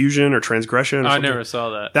 Transfusion or Transgression? Or I something? never saw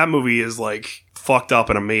that. That movie is like fucked up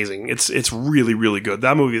and amazing. It's really, really good.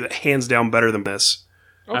 That movie, hands down, better than this.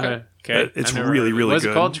 Okay. Okay. It's I never really, heard of it. really What's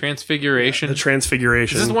good. it called? Transfiguration? The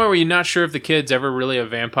Transfiguration. Is this the one where you're not sure if the kid's ever really a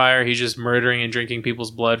vampire? He's just murdering and drinking people's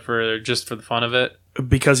blood for the fun of it?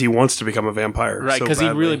 Because he wants to become a vampire. Right, so because he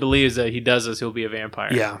badly. really believes that he does this, he'll be a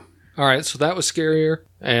vampire. Yeah. All right, so that was scarier.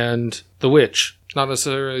 And The Witch, not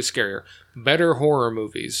necessarily scarier. Better horror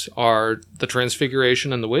movies are The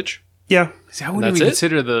Transfiguration and The Witch. Yeah. See, I wouldn't That's even it?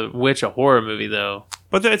 consider The Witch a horror movie, though.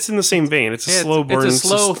 But it's in the same vein. It's a slow burn, It's a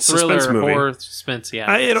slow suspense thriller, movie. horror, suspense,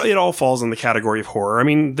 yeah. It all falls in the category of horror. I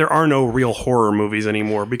mean, there are no real horror movies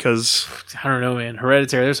anymore because, I don't know, man.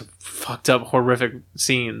 Hereditary, there's some fucked up, horrific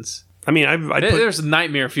scenes. I mean, There's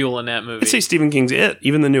nightmare fuel in that movie. I'd say Stephen King's It.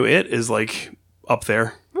 Even the new It is like up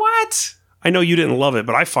there. What? I know you didn't love it,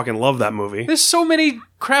 but I fucking love that movie. There's so many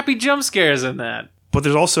crappy jump scares in that. But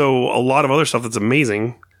there's also a lot of other stuff that's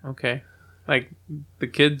amazing. Okay. Like the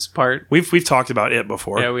kids part. We've talked about It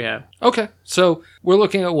before. Yeah, we have. Okay, so we're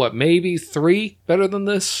looking at what, maybe 3 better than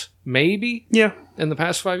this? Maybe? Yeah, In the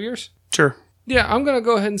past 5 years? sure. Yeah, I'm going to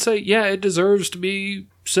go ahead and say, yeah, it deserves to be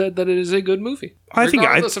said that it is a good movie. I think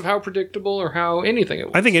Regardless of how predictable or how anything it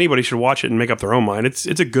was. I think anybody should watch it and make up their own mind. It's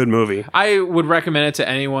a good movie. I would recommend it to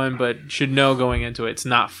anyone, but should know going into it, it's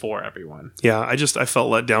not for everyone. Yeah, I felt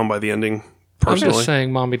let down by the ending I'm personally. just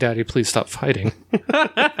saying, Mommy, Daddy, please stop fighting.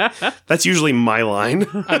 That's usually my line.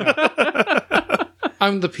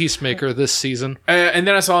 I'm the peacemaker this season. And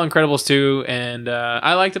then I saw Incredibles 2, and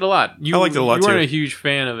I liked it a lot. I liked it a lot, You weren't too. a huge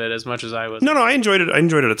fan of it as much as I was. No, I enjoyed it. I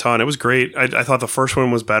enjoyed it a ton. It was great. I thought the first one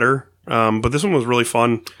was better, but this one was really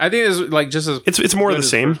fun. I think it's like just as It's more of good the as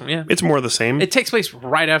same. first one, yeah. It's more of the same. It takes place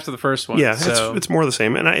right after the first one. yeah, so it's more of the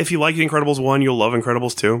same. And if you like Incredibles 1, you'll love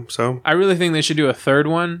Incredibles 2. So I really think they should do a third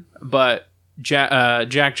one, but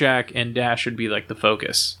Jack and Dash should be like the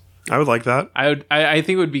focus. I would like that. I think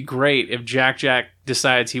it would be great if Jack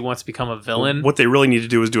decides he wants to become a villain. What they really need to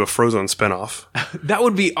do is do a Frozone spinoff. That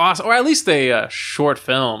would be awesome, or at least a short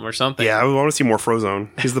film or something. Yeah, I want to see more Frozone.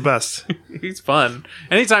 He's the best. He's fun.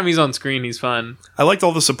 Anytime he's on screen, he's fun. I liked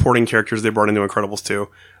all the supporting characters they brought into Incredibles 2.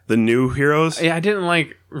 The new heroes. Yeah, I didn't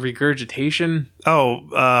like Regurgitation. Oh,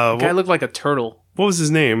 Guy looked like a turtle. what was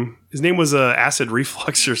his name? His name was Acid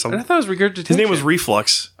Reflux or I something. thought it was Regurgitation. His name was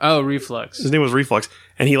Reflux. Oh, Reflux. His name was Reflux,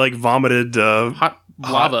 and he like vomited Hot hot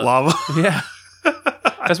lava. lava. Yeah.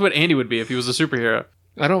 That's what Andy would be if he was a superhero.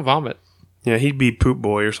 I don't vomit. Yeah, he'd be Poop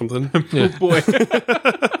Boy or something. Boy.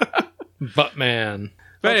 But man.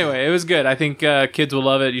 But anyway, it was good. I think kids will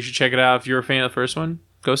love it. You should check it out. If you're a fan of the first one,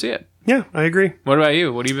 go see it. Yeah, I agree. What about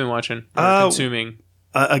you? What have you been watching or consuming?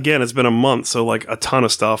 Again, it's been a month, so like a ton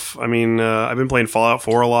of stuff. I mean, I've been playing Fallout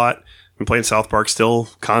 4 a lot. Been playing South Park still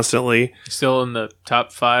constantly. Still in the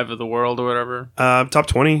top 5 of the world or whatever? Top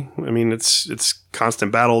 20. I mean, it's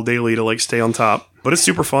constant battle daily to like stay on top, but it's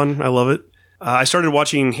super fun. I love it. I started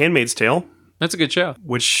watching Handmaid's Tale, That's a good show.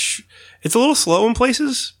 which it's a little slow in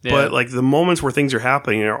places, Yeah. but like the moments where things are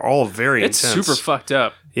happening are all very It's intense. super fucked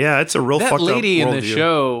up. Yeah, it's a real That fucked lady up in the worldview.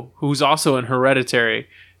 show who's also in Hereditary,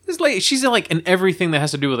 this lady, she's like in everything that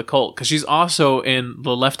has to do with a cult because she's also in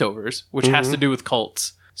The Leftovers, which has Mm-hmm. to do with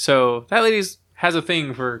cults. So that lady has a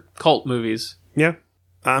thing for cult movies. Yeah,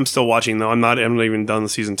 I'm still watching though. I'm not even done the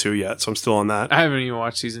season 2 yet, so I'm still on that. I haven't even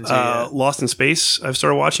watched season 2 yet. Lost in Space. I've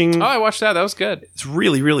started watching. Oh, I watched that. That was good. It's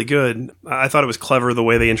really, really good. I thought it was clever the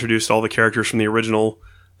way they introduced all the characters from the original,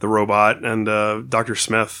 the robot and Dr.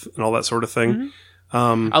 Smith and all that sort of thing.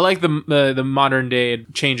 I like the modern day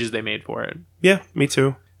changes they made for it. Yeah, me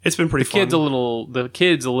too. It's been pretty fun. The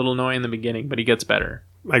kid's a little annoying in the beginning, but he gets better.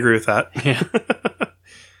 I agree with that. Yeah.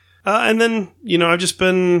 And then, I've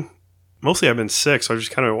been sick, so I'm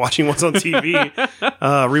just kind of watching what's on TV,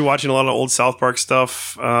 rewatching a lot of old South Park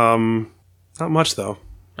stuff. Not much though.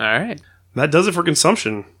 All right. That does it for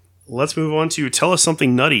consumption. Let's move on to Tell Us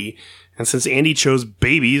Something Nutty. And since Andy chose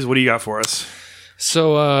babies, what do you got for us?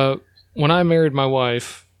 So, when I married my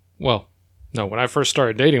wife, when I first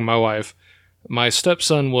started dating my wife, my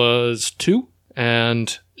stepson was 2,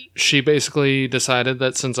 and she basically decided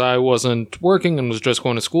that since I wasn't working and was just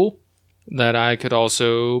going to school, that I could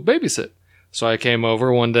also babysit. So I came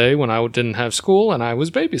over one day when I didn't have school, and I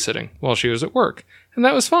was babysitting while she was at work, and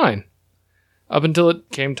that was fine. Up until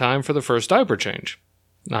it came time for the first diaper change.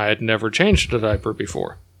 I had never changed a diaper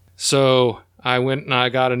before. So I went and I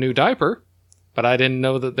got a new diaper, but I didn't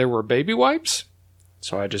know that there were baby wipes,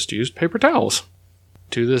 so I just used paper towels.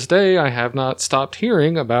 To this day, I have not stopped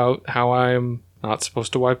hearing about how I'm not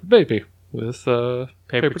supposed to wipe a baby. with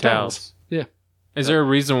Paper towels. Yeah. Is there a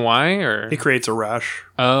reason why, or It creates a rash.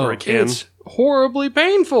 oh, Or it can. It's horribly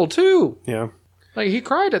painful, too. Yeah. Like, he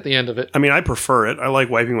cried at the end of it. I mean, I prefer it. I like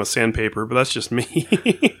wiping with sandpaper, but that's just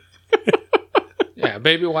me. Yeah,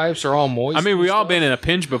 baby wipes are all moist. I mean, we and all stuff. been in a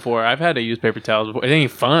pinch before. I've had to use paper towels before. It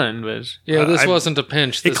ain't fun, but Yeah, this I- wasn't a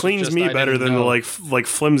pinch. It This was cleans just me I better didn't than the know. like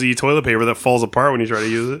flimsy toilet paper that falls apart when you try to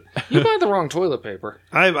use it. You buy the wrong toilet paper.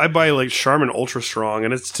 I buy like Charmin Ultra Strong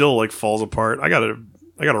and it still like falls apart. I got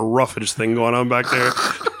a roughage thing going on back there.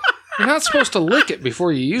 You're not supposed to lick it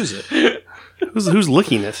before you use it. Who's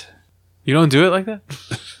licking it? you don't do it like that.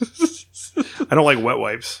 I don't like wet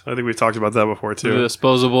wipes. I think we've talked about that before The too.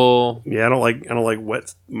 disposable Yeah, I don't like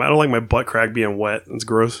wet. I don't like my butt crack being wet. It's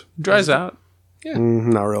gross. dries out.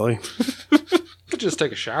 Not really. You just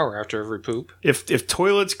take a shower after every poop. If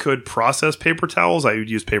toilets could process paper towels, I would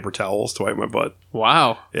use paper towels to wipe my butt.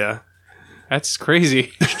 Wow, Yeah, that's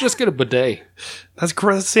crazy. You should just get a bidet. that's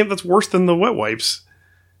gross. Same. That's worse than the wet wipes.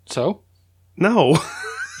 So, No.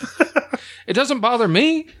 it doesn't bother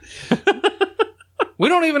me. We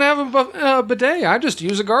don't even have a bidet. I just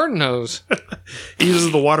use a garden hose. He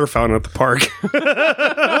uses the water fountain at the park.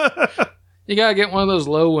 You gotta get one of those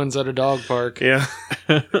low ones at a dog park. Yeah.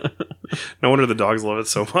 No wonder the dogs love it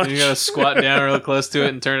so much. You gotta squat down real close to it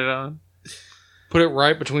and turn it on. Put it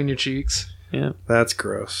right between your cheeks. Yeah. That's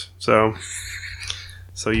gross. So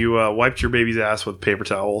you wiped your baby's ass with paper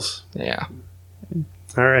towels. Yeah.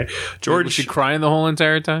 All right, George, was George. she crying the whole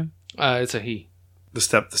entire time? It's a he. The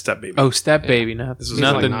step baby. Oh, step baby, not This was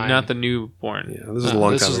not like the 9. not the newborn. Yeah, this is a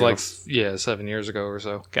long this time was ago. like 7 years ago or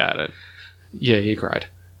so. Got it. Yeah, he cried.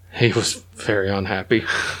 He was very unhappy.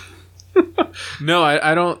 No,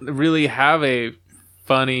 I don't really have a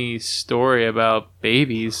funny story about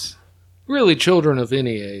babies. Really, children of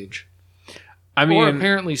any age, I or mean,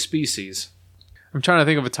 apparently species. I'm trying to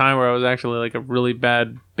think of a time where I was actually like a really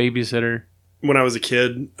bad babysitter. When I was a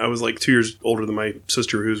kid, I was like 2 years older than my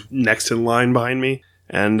sister, who's next in line behind me,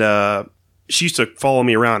 and she used to follow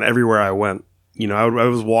me around everywhere I went. You know, I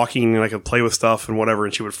was walking and I could play with stuff and whatever,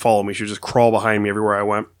 and she would follow me. She would just crawl behind me everywhere I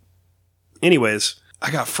went. Anyways, I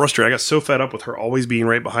got frustrated. I got so fed up with her always being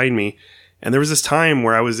right behind me. And there was this time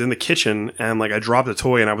where I was in the kitchen and like I dropped a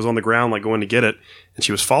toy and I was on the ground like going to get it, and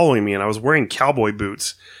she was following me and I was wearing cowboy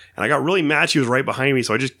boots. And I got really mad she was right behind me,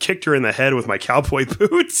 so I just kicked her in the head with my cowboy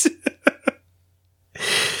boots.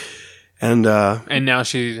 And And now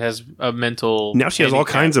she has a mental. now she has all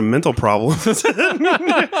handicap. kinds of mental problems.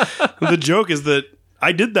 The joke is that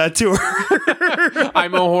I did that to her.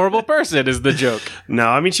 I'm a horrible person. Is the joke? No,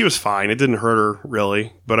 I mean, she was fine. It didn't hurt her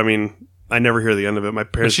really, but I mean, I never hear the end of it. My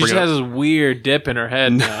But parents she just bring it has up. this weird dip in her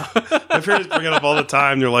head now. My parents bring it up all the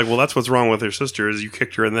time. They're like, "Well, that's what's wrong with your sister is you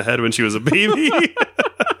kicked her in the head when she was a baby."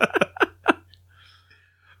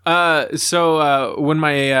 So when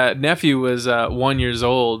my nephew was 1 year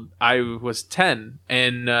old, I was 10,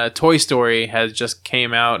 and Toy Story has just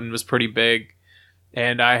came out and was pretty big.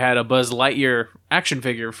 And I had a Buzz Lightyear action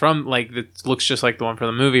figure from like that looks just like the one from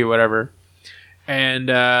the movie or whatever. And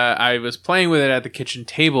I was playing with it at the kitchen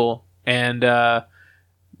table, and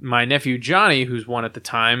my nephew Johnny, who's 1 at the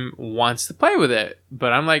time, wants to play with it,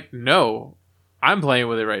 but I'm like, no, I'm playing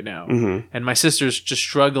with it right now. Mhm. And my sister's just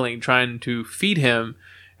struggling trying to feed him,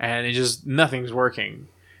 and it just nothing's working.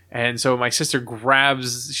 And so my sister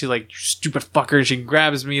grabs, she's like, stupid fucker. She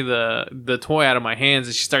grabs me the toy out of my hands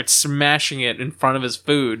and she starts smashing it in front of his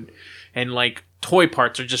food. And like toy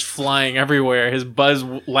parts are just flying everywhere. His Buzz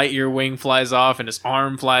Lightyear wing flies off and his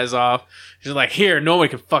arm flies off. She's like, here, no one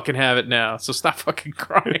can fucking have it now. So stop fucking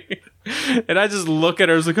crying. And I just look at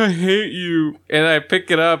her. I was like, I hate you. And I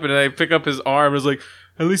pick it up and I pick up his arm. I was like,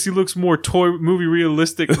 at least he looks more toy movie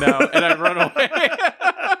realistic now. And I run away.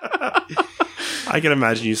 I can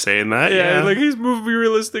imagine you saying that. Yeah, Yeah, like he's movie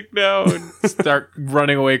realistic now, and start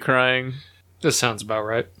running away crying. This sounds about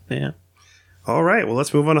right. Yeah. All right. Well,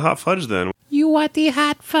 let's move on to hot fudge then. You want the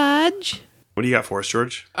hot fudge? What do you got for us,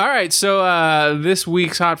 George? All right, so this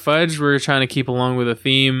week's hot fudge, we're trying to keep along with a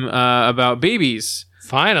theme about babies.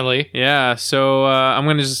 Finally, Yeah, so I'm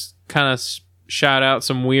gonna just kind of shout out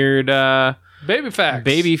some weird baby facts.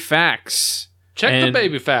 baby facts. Check and- the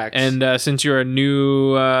baby facts. And since you're a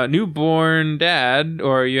newborn dad,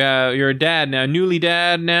 or you're a dad now, newly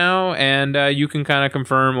dad now, and you can kind of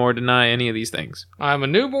confirm or deny any of these things. I'm a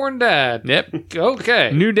newborn dad. Yep,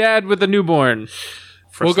 Okay. new dad with a newborn.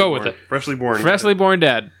 We'll go born. with it. Freshly born. Freshly born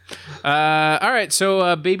dad. All right,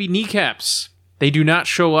 so baby kneecaps. They do not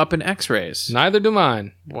show up in x-rays. Neither do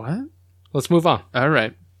mine. What? Let's move on. All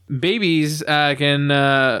right. Babies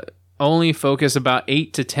can only focus about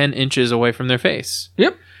 8 to 10 inches away from their face.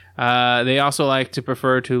 Yep. They also like to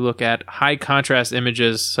prefer to look at high contrast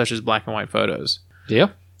images such as black and white photos.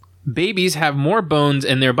 Yep. Babies have more bones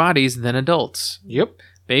in their bodies than adults. Yep.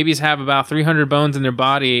 Babies have about 300 bones in their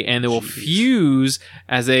body, and they will fuse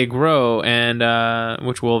as they grow, and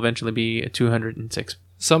which will eventually be 206.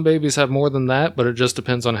 Some babies have more than that, but it just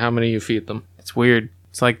depends on how many you feed them. It's weird.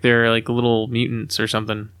 It's like they're like little mutants or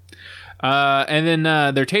something. And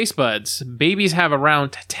then their taste buds. Babies have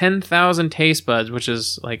around 10,000 taste buds, which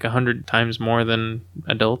is like 100 times more than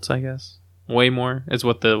adults, I guess. Way more is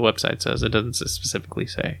what the website says. It doesn't specifically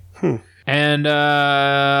say. And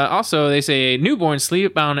also, they say newborns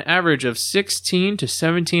sleep on an average of 16 to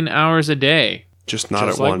 17 hours a day. Just not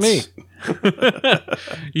Just at like once. me.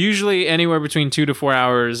 Usually anywhere between 2 to 4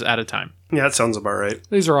 hours at a time. Yeah, that sounds about right.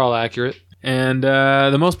 These are all accurate. And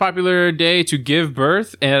the most popular day to give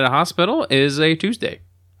birth at a hospital is a Tuesday.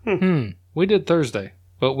 We did Thursday,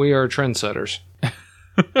 but we are trendsetters.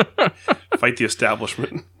 Fight the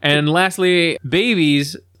establishment. And lastly,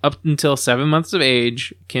 babies up until 7 months of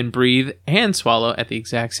age can breathe and swallow at the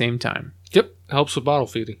exact same time. Yep. Helps with bottle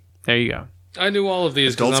feeding. There you go. I knew all of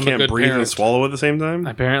these because Adults I'm a can't good breathe parent. and swallow at the same time?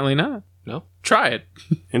 Apparently not. No. Try it.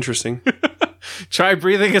 Interesting. Try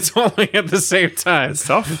breathing and swallowing at the same time. It's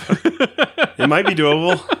tough. It might be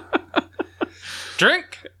doable.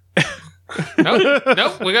 Drink.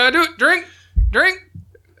 Nope. We gotta do it. Drink.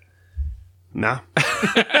 Nah.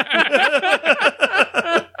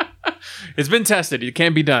 It's been tested. It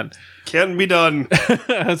can be done. Can't be done.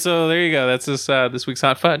 So there you go. That's this week's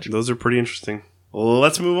Hot Fudge. Those are pretty interesting. Well,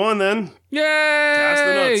 let's move on then. Yay! Ask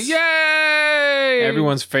the nuts. Yay!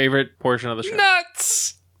 Everyone's favorite portion of the show.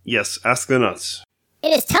 Nuts. Yes, ask the nuts. It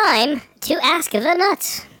is time to ask the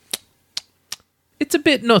nuts. It's a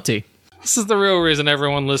bit nutty. This is the real reason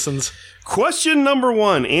everyone listens. Question number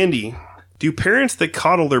 1, Andy. Do parents that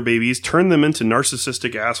coddle their babies turn them into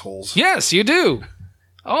narcissistic assholes? Yes, you do.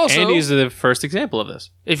 Also, Andy's the first example of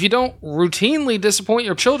this. if you don't routinely disappoint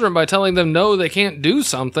your children by telling them no, they can't do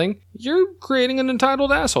something, you're creating an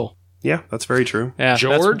entitled asshole. Yeah, that's very true. Yeah,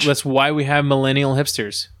 George? That's why we have millennial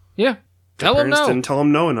hipsters. Yeah. Tell them Parents no. didn't tell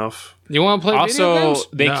them no enough. You want to play video Also, games?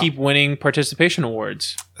 they No. keep winning participation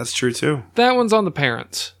awards. That's true too. That one's on the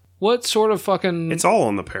parents. What sort of fucking... It's all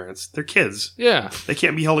on the parents. They're kids. Yeah. They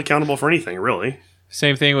can't be held accountable for anything, really.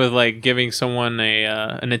 Same thing with like giving someone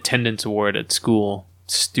an attendance award at school.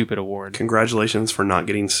 Stupid award. Congratulations for not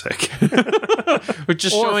getting sick. But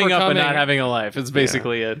just Or showing for up and coming- not having a life. It's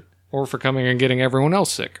basically it. Or for coming and getting everyone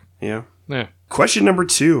else sick. Yeah. Yeah. Question number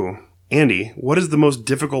 2. Andy, what is the most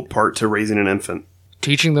difficult part to raising an infant?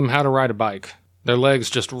 Teaching them how to ride a bike. Their legs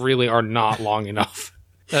just really are not long enough.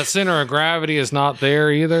 That center of gravity is not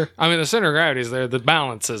there either. I mean, the center of gravity is there. The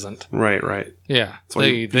balance isn't. Right. Yeah. So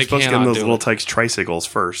you're They supposed to get cannot them those do little it. tykes tricycles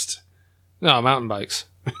first. No, mountain bikes.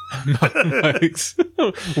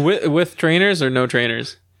 with trainers or no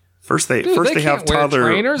trainers? First they Dude, first they have can't wear toddler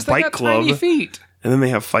trainers. They bike got club, tiny feet. and then they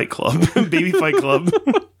have fight club, baby fight club,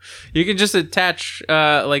 You can just attach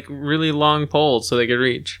like really long poles so they can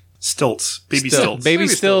reach. stilts, baby Still- stilts. Baby Baby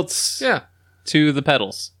stilts Yeah. to the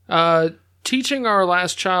pedals. Teaching our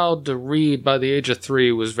last child to read by the age of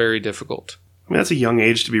 3 was very difficult. I mean, that's a young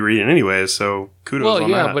age to be reading anyway, so kudos Well, on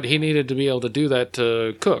yeah, that. but he needed to be able to do that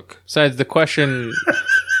to cook. Besides, the question...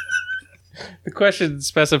 the question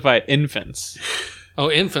specified infants. Oh,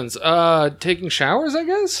 infants. Taking showers, I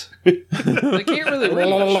guess? They can't really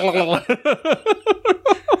read.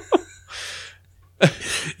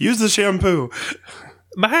 Use the shampoo.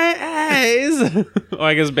 My eyes! Oh,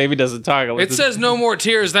 I guess baby doesn't talk. It says no more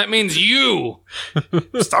tears. That means you.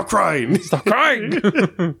 Stop crying. Stop crying!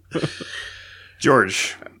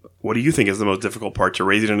 George, what do you think is the most difficult part to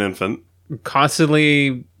raising an infant?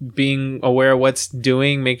 Constantly being aware of what's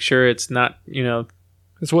doing, make sure it's not,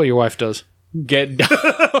 That's what your wife does. get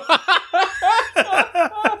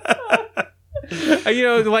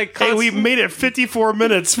like Hey, we made it 54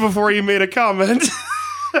 minutes before you made a comment.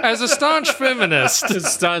 As a staunch feminist,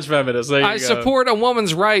 staunch feminist. There you I go. support a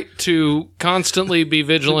woman's right to constantly be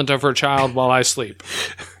vigilant of her child while I sleep.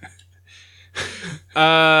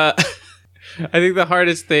 I think the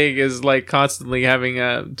hardest thing is like constantly having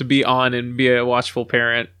to be on and be a watchful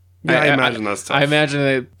parent. Yeah, I imagine that's tough. I imagine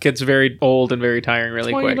it gets very old and very tiring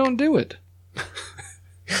really Why quick. you don't do it?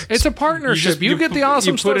 It's a partnership. You get the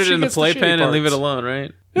awesome You stuff. put it she in the gets shitty playpen and leave it parts. alone,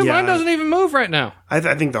 right? Yeah, Yeah. mine doesn't even move right now. I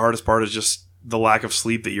think the hardest part is just the lack of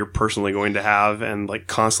sleep that you're personally going to have and like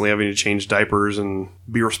constantly having to change diapers and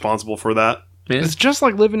be responsible for that. Yeah. It's just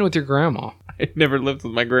like living with your grandma. I never lived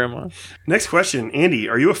with my grandma. Next question. Andy,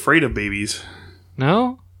 are you afraid of babies?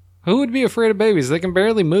 No? Who would be afraid of babies? They can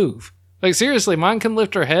barely move. Like, seriously, mine can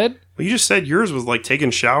lift her head. Well, you just said yours was like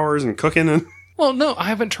taking showers and cooking and... Well, no, I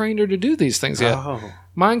haven't trained her to do these things yet. Oh.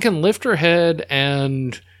 Mine can lift her head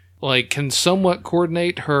and, like, can somewhat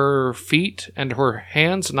coordinate her feet and her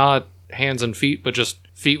hands. Not hands and feet, but just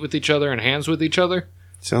feet with each other and hands with each other.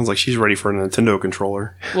 Sounds like she's ready for a Nintendo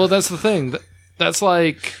controller. Well, that's the thing. That's,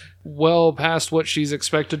 like, well past what she's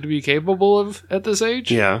expected to be capable of at this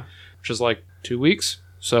age. Yeah. Which is, like, 2 weeks.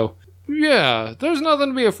 So, yeah, there's nothing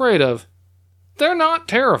to be afraid of. They're not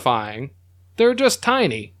terrifying. They're just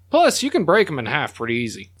tiny. Plus, you can break them in half pretty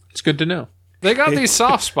easy. It's good to know. They got these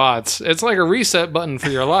soft spots. It's like a reset button for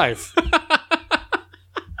your life.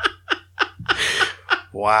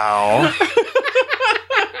 Wow.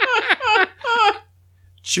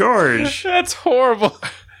 George, That's horrible.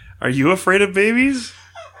 are you afraid of babies?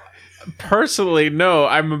 Personally, no.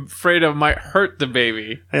 I'm afraid I might hurt the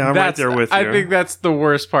baby. Yeah, I'm right there with I you. think that's the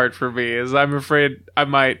worst part for me, is I'm afraid I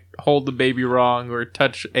might hold the baby wrong or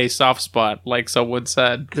touch a soft spot, like someone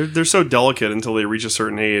said. They're so delicate until they reach a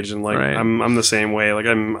certain age, and like Right. I'm the same way. Like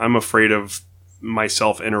I'm afraid of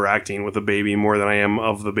myself interacting with the baby more than I am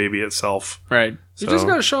of the baby itself. Right. You just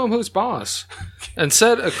gotta show them who's boss. And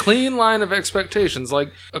set a clean line of expectations.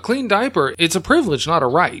 Like, a clean diaper, it's a privilege, not a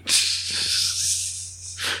right.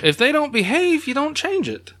 If they don't behave, you don't change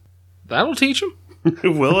it. That'll teach them.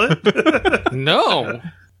 Will it? No.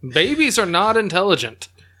 Babies are not intelligent.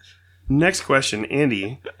 Next question,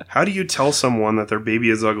 Andy. How do you tell someone that their baby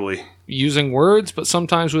is ugly? Using words, but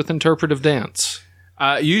sometimes with interpretive dance.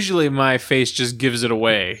 Usually my face just gives it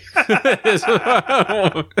away.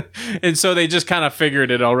 And so they just kind of figured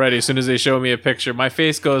it already as soon as they show me a picture. My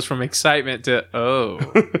face goes from excitement to, oh,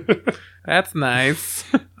 that's nice.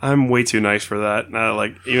 I'm way too nice for that.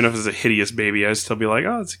 Like, even if it's a hideous baby, I'd still be like,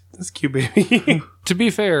 oh, it's a cute baby. To be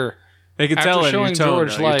fair, They can After tell in your showing tone.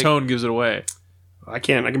 George, Your like- tone gives it away. I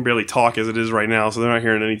can barely talk as it is right now, so they're not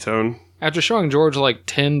hearing any tone. after showing George like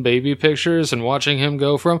 10 baby pictures and watching him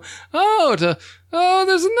go from, oh, to, oh,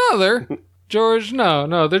 there's another. George,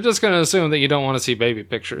 no, they're just going to assume that you don't want to see baby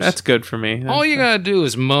pictures. That's good for me. All you got to do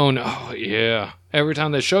is moan, oh, yeah. Every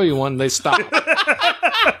time they show you one, they stop.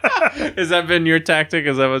 Has that been your tactic?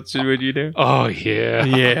 Is that what you do? Oh, yeah.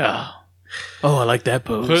 Yeah. Oh, I like that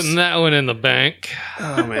pose. Putting that one in the bank.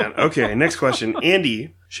 Oh, man. Okay, next question.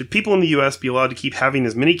 Andy, should people in the U.S. be allowed to keep having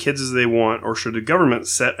as many kids as they want, or should the government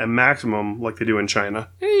set a maximum like they do in China?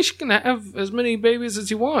 Yeah, you can have as many babies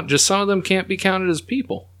as you want. Just some of them can't be counted as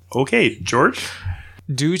people. Okay, George?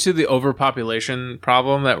 Due to the overpopulation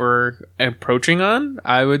problem that we're approaching on,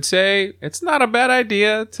 I would say it's not a bad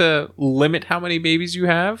idea to limit how many babies you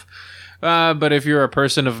have. But if you're a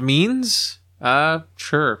person of means,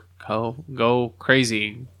 sure, go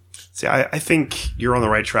crazy. See, I think you're on the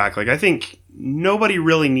right track. Like, I think nobody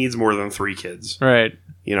really needs more than 3 kids. Right.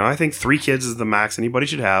 You know, I think 3 kids is the max anybody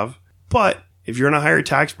should have. But if you're in a higher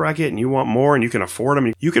tax bracket and you want more and you can afford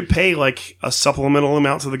them, you could pay like a supplemental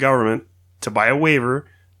amount to the government to buy a waiver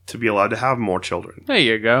to be allowed to have more children. There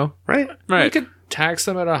you go. Right? Right. You could tax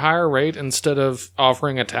them at a higher rate instead of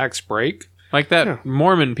offering a tax break. Like that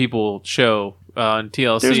Mormon people show on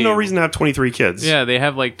TLC. There's no reason to have 23 kids. Yeah, they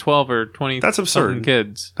have like 12 or 20 That's absurd. something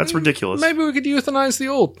kids. That's ridiculous. Maybe we could euthanize the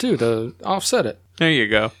old, too, to offset it. There you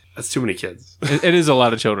go. That's too many kids. It is a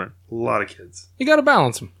lot of children. A lot of kids. You got to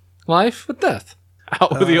balance them. Life with death.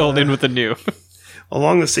 Out with the old, in with the new.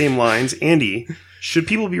 Along the same lines, Andy, should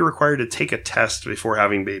people be required to take a test before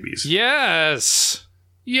having babies? Yes.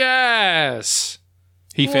 Yes.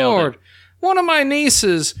 He failed it. One of my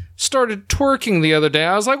nieces started twerking the other day.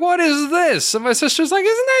 I was like, what is this? And my sister's like,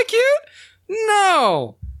 isn't that cute?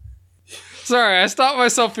 No. Sorry, I stopped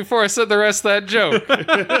myself before I said the rest of that joke.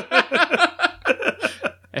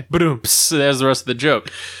 Boom. There's the rest of the joke.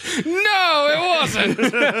 No, it wasn't.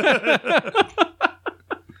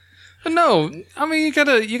 No, I mean you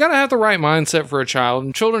gotta have the right mindset for a child,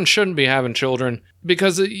 and children shouldn't be having children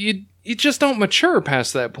because you just don't mature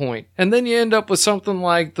past that point, and then you end up with something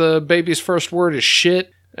like the baby's first word is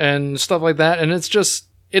shit and stuff like that, and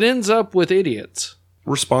it ends up with idiots.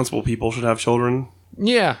 Responsible people should have children.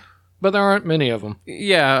 Yeah, but there aren't many of them.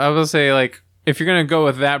 Yeah, I will say, like, if you're going to go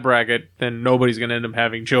with that bracket, then nobody's going to end up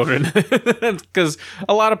having children. Because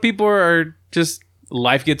a lot of people are just,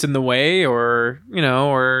 life gets in the way, or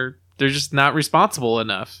they're just not responsible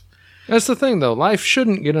enough. That's the thing, though. Life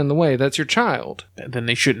shouldn't get in the way. That's your child. Then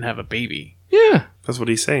they shouldn't have a baby. Yeah. That's what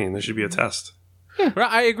he's saying. There should be a test.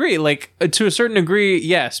 Right, I agree. Like, to a certain degree,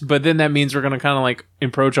 yes. But then that means we're going to kind of, like,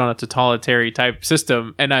 encroach on a totalitarian type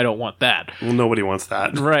system, and I don't want that. Well, nobody wants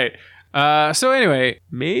that. Right. So anyway,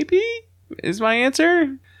 maybe is my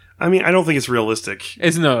answer. I mean, I don't think it's realistic.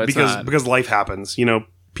 It's not. Because life happens. You know,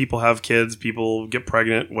 people have kids, people get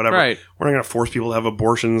pregnant, whatever. Right. We're not going to force people to have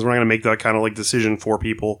abortions. We're not going to make that kind of like decision for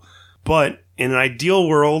people. But in an ideal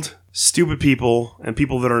world, stupid people and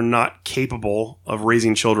people that are not capable of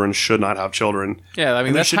raising children should not have children. Yeah, I mean,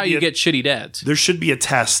 And there that's should how be you a- get shitty dads. There should be a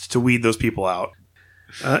test to weed those people out.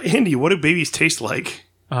 Andy, what do babies taste like?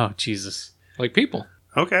 Oh, Jesus. Like people.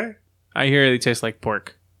 Okay. I hear they taste like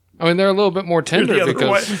pork. I mean, they're a little bit more tender The other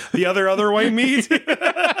because other white meat.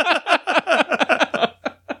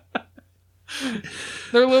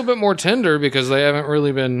 they're a little bit more tender because they haven't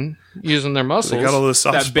really been using their muscles. They got all those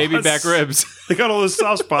soft That spots. baby back ribs. They got all those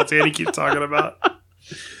soft spots Andy keeps talking about.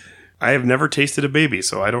 I have never tasted a baby,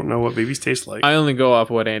 so I don't know what babies taste like. I only go off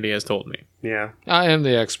what Andy has told me. Yeah. I am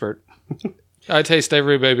the expert. I taste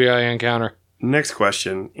every baby I encounter. Next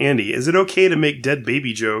question. Andy, is it okay to make dead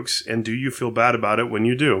baby jokes, and do you feel bad about it when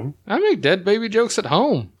you do? I make dead baby jokes at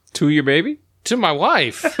home To your baby? to my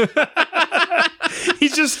wife.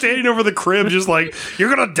 He's just standing over the crib, just like,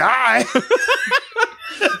 you're gonna die.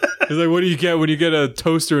 He's like, what do you get when you get a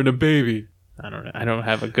toaster and a baby? I don't know. I don't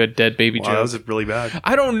have a good dead baby Wow, that joke. was really bad.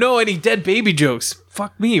 I don't know any dead baby jokes.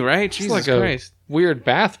 Fuck me, right? It's Jesus like a Christ. weird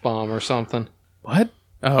bath bomb or something. What?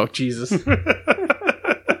 Oh, Jesus.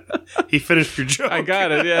 He finished your joke. I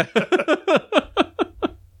got it, yeah.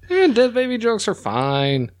 Dead baby jokes are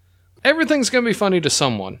fine. Everything's going to be funny to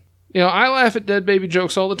someone. You know, I laugh at dead baby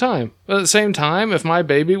jokes all the time. But at the same time, if my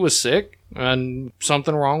baby was sick and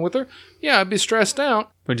something wrong with her, yeah, I'd be stressed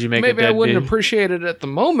out. Would you make Maybe a I dead wouldn't baby? appreciate it at the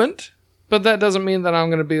moment, but that doesn't mean that I'm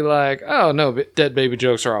going to be like, oh, no, dead baby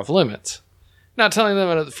jokes are off limits. Not telling them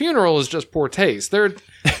at the funeral is just poor taste. There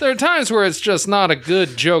are times where it's just not a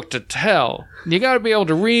good joke to tell. You got to be able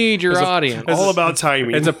to read your audience. All about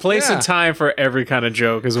timing. It's a place Yeah. and time for every kind of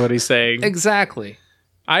joke, is what he's saying. Exactly.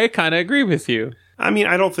 I kind of agree with you. I mean,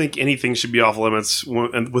 I don't think anything should be off limits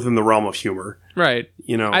within the realm of humor. Right.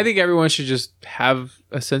 You know, I think everyone should just have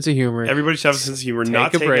a sense of humor. everybody should have a sense of humor,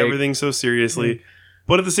 not a take break. everything so seriously.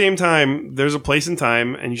 But at the same time, there's a place and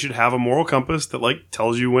time, and you should have a moral compass that like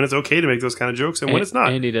tells you when it's okay to make those kind of jokes and when it's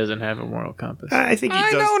not. Andy doesn't have a moral compass. I think he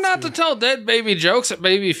I does. know not to tell dead baby jokes at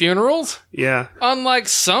baby funerals. Yeah. Unlike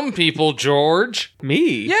some people, George.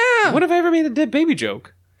 Me? Yeah. When have I ever made a dead baby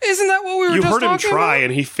joke? Isn't that what we were You just heard him talking try, about?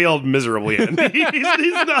 and he failed miserably. And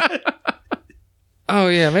he's not. Oh,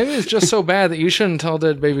 yeah. Maybe it's just so bad that you shouldn't tell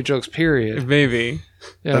dead baby jokes, period. Maybe.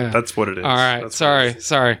 Yeah. That's what it is. All right. That's what it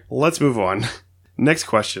Sorry. is. Let's move on. Next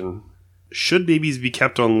question. Should babies be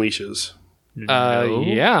kept on leashes?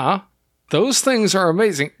 Yeah. Those things are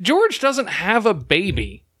amazing. George doesn't have a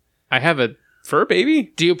baby. I have a fur baby?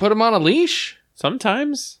 Do you put him on a leash?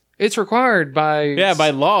 Sometimes. It's required by... Yeah,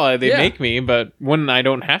 by law, they Yeah. make me, but when I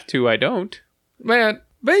don't have to, I don't. Man,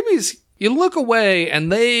 babies, you look away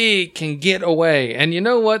and they can get away. And you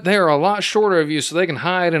know what? They're a lot shorter of you so they can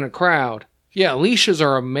hide in a crowd. Yeah, leashes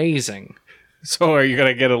are amazing. So are you going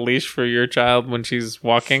to get a leash for your child when she's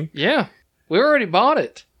walking? Yeah, we already bought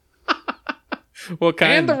it. What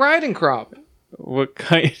kind? And the riding crop. What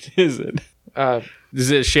kind is it? Is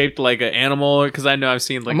it shaped like an animal? Because I know I've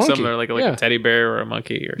seen like monkey, some that are like yeah. a teddy bear or a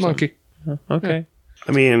monkey or Monkey. something. Okay.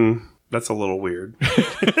 I mean, that's a little weird.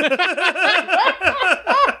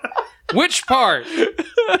 Which part?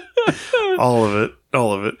 All of it.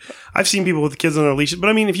 All of it. I've seen people with kids on their leashes, but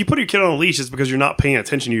I mean, if you put your kid on a leash, it's because you're not paying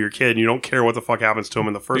attention to your kid and you don't care what the fuck happens to him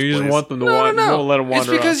in the first You place. just want them to No, wander. no, You no. won't let them It's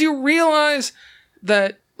wander because off. you realize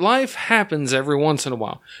that life happens every once in a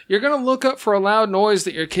while. You're going to look up for a loud noise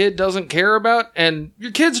that your kid doesn't care about, and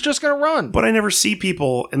your kid's just going to run. But I never see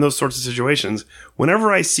people in those sorts of situations.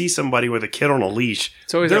 Whenever I see somebody with a kid on a leash,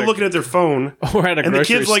 always they're at a- looking at their phone, Or at a and the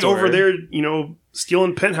grocery kid's like store. over there,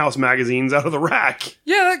 stealing Penthouse magazines out of the rack.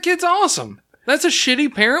 Yeah, that kid's awesome. That's a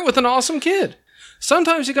shitty parent with an awesome kid.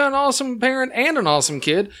 Sometimes you got an awesome parent and an awesome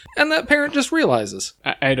kid, and that parent just realizes.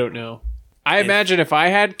 I don't know. I imagine if I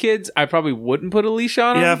had kids, I probably wouldn't put a leash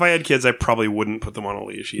on them. Yeah, if I had kids, I probably wouldn't put them on a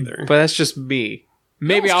leash either. But that's just me.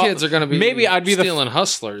 Maybe Those I'll, kids are going to be maybe I'd be stealing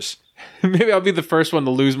hustlers. maybe I'll be the first one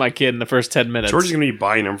to lose my kid in the first 10 minutes. George is going to be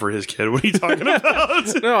buying them for his kid. What are you talking about?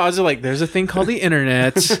 No, I was just like, there's a thing called the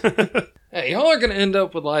internet. Hey, y'all are going to end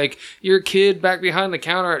up with, like, your kid back behind the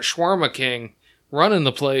counter at Shawarma King running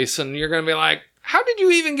the place, and you're going to be like, how did you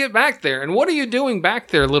even get back there? And what are you doing back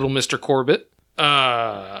there, little Mr. Corbett?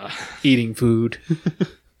 Eating food.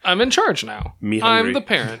 I'm in charge now. Me hungry. I'm the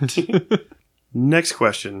parent. Next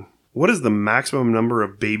question. What is the maximum number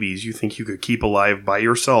of babies you think you could keep alive by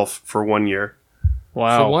yourself for 1 year?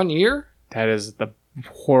 Wow. For 1 year? That is the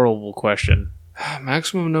horrible question.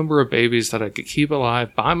 Maximum number of babies that I could keep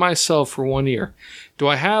alive by myself for 1 year. Do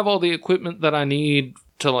I have all the equipment that I need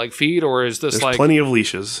to like feed, or is this There's like plenty of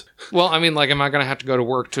leashes. Well, I mean, like, am I going to have to go to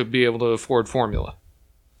work to be able to afford formula?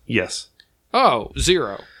 Yes. Oh,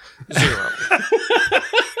 zero.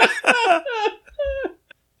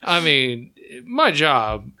 I mean, my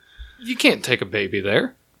job, you can't take a baby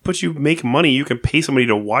there. But you make money. You can pay somebody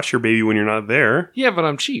to watch your baby when you're not there. Yeah, but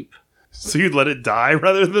I'm cheap. So you'd let it die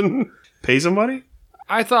rather than pay somebody?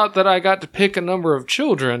 I thought that I got to pick a number of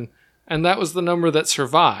children, and that was the number that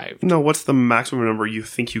survived. No, what's the maximum number you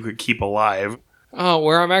think you could keep alive? Oh,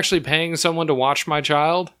 where I'm actually paying someone to watch my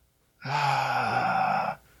child?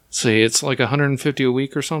 See, it's like $150 a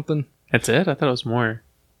week or something. That's it? I thought it was more.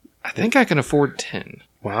 I think I can afford 10.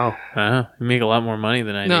 Wow. You make a lot more money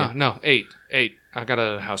than I do. No, 8. I got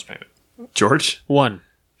a house payment. George? 1.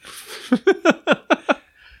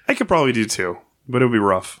 I could probably do 2, but it would be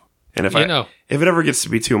rough. And if it ever gets to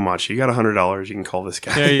be too much, you got $100, you can call this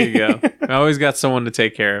guy. There you go. I always got someone to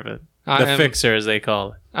take care of it. The fixer, as they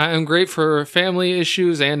call it. I am great for family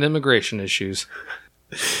issues and immigration issues.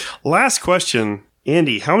 Last question.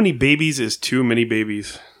 Andy, how many babies is too many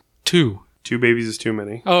babies? 2. 2 babies is too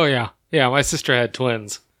many. Oh, yeah. Yeah, my sister had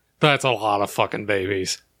twins. That's a lot of fucking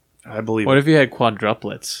babies. I believe What it. if you had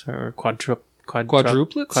quadruplets? Or Quadruplets?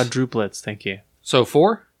 Quadruplets, thank you. So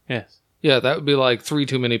 4? Yes. Yeah, that would be like 3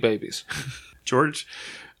 too many babies. George?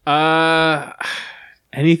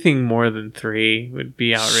 Anything more than 3 would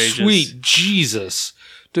be outrageous. Sweet Jesus.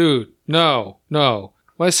 Dude, no.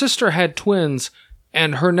 My sister had twins,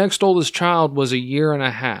 and her next oldest child was 1.5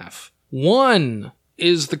 years. 1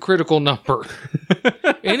 is the critical number.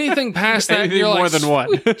 Anything past that, Anything you're more like, than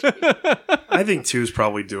 1. I think 2 is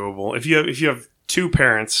probably doable. If you have 2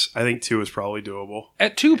 parents, I think 2 is probably doable.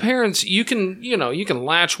 At 2 parents, you can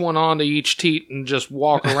latch one onto each teat and just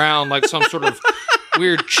walk around like some sort of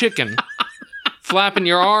weird chicken, flapping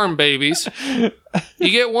your arm, babies. You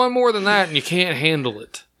get 1 more than that, and you can't handle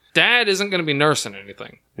it. Dad isn't going to be nursing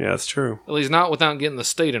anything. Yeah, that's true. At least not without getting the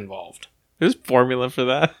state involved. There's formula for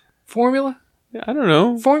that. Formula? Yeah, I don't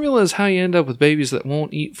know. Formula is how you end up with babies that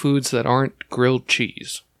won't eat foods that aren't grilled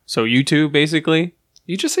cheese. So you two, basically?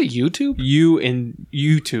 You just say YouTube? You and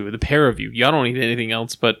you two, the pair of you. Y'all don't eat anything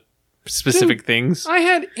else but specific things. I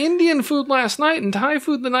had Indian food last night and Thai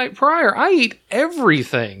food the night prior. I eat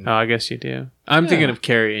everything. Oh, I guess you do. I'm thinking of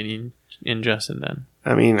Carrie and Justin then.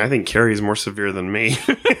 I mean, I think Carrie's more severe than me.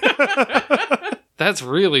 That's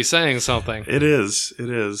really saying something. It is.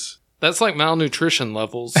 That's like malnutrition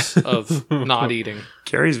levels of not eating.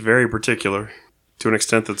 Carrie's very particular to an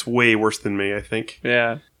extent that's way worse than me, I think.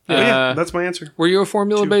 Yeah. But yeah, that's my answer. Were you a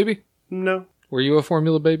formula baby? No. Were you a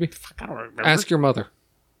formula baby? I don't remember. Ask your mother.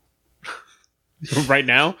 Right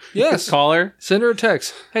now? Yes. Call her. Send her a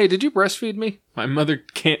text. Hey, did you breastfeed me? My mother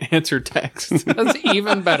can't answer texts. That's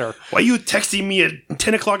even better. Why are you texting me at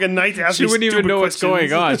 10 o'clock at night to ask She me wouldn't even stupid know what's questions?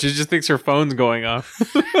 going on. She just thinks her phone's going off.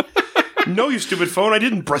 No, you stupid phone. I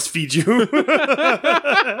didn't breastfeed you.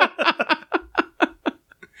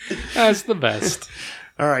 That's the best.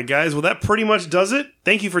 All right, guys. Well, that pretty much does it.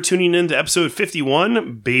 Thank you for tuning in to episode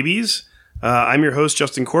 51, Babies. I'm your host,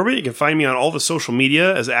 Justin Corbett. You can find me on all the social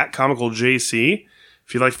media as @ComicalJC.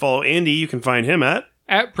 If you'd like to follow Andy, you can find him at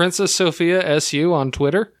Princess Sophia SU on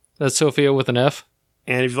Twitter. That's Sophia with an F.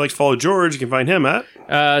 And if you'd like to follow George, you can find him at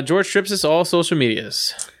George Trips is all social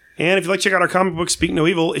medias. And if you'd like to check out our comic book, Speak No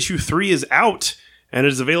Evil, issue 3 is out. And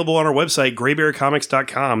it is available on our website,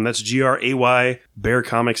 graybearcomics.com. That's GRAY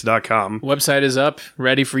bearcomics.com. Website is up,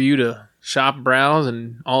 ready for you to shop, browse,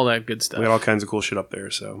 and all that good stuff. We got all kinds of cool shit up there.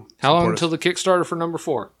 So How long support until us. the Kickstarter for number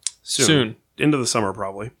 4? Soon. Into the summer,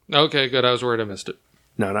 probably. Okay, good. I was worried I missed it.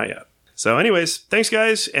 No, not yet. So anyways, thanks,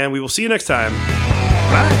 guys, and we will see you next time.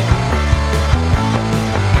 Bye.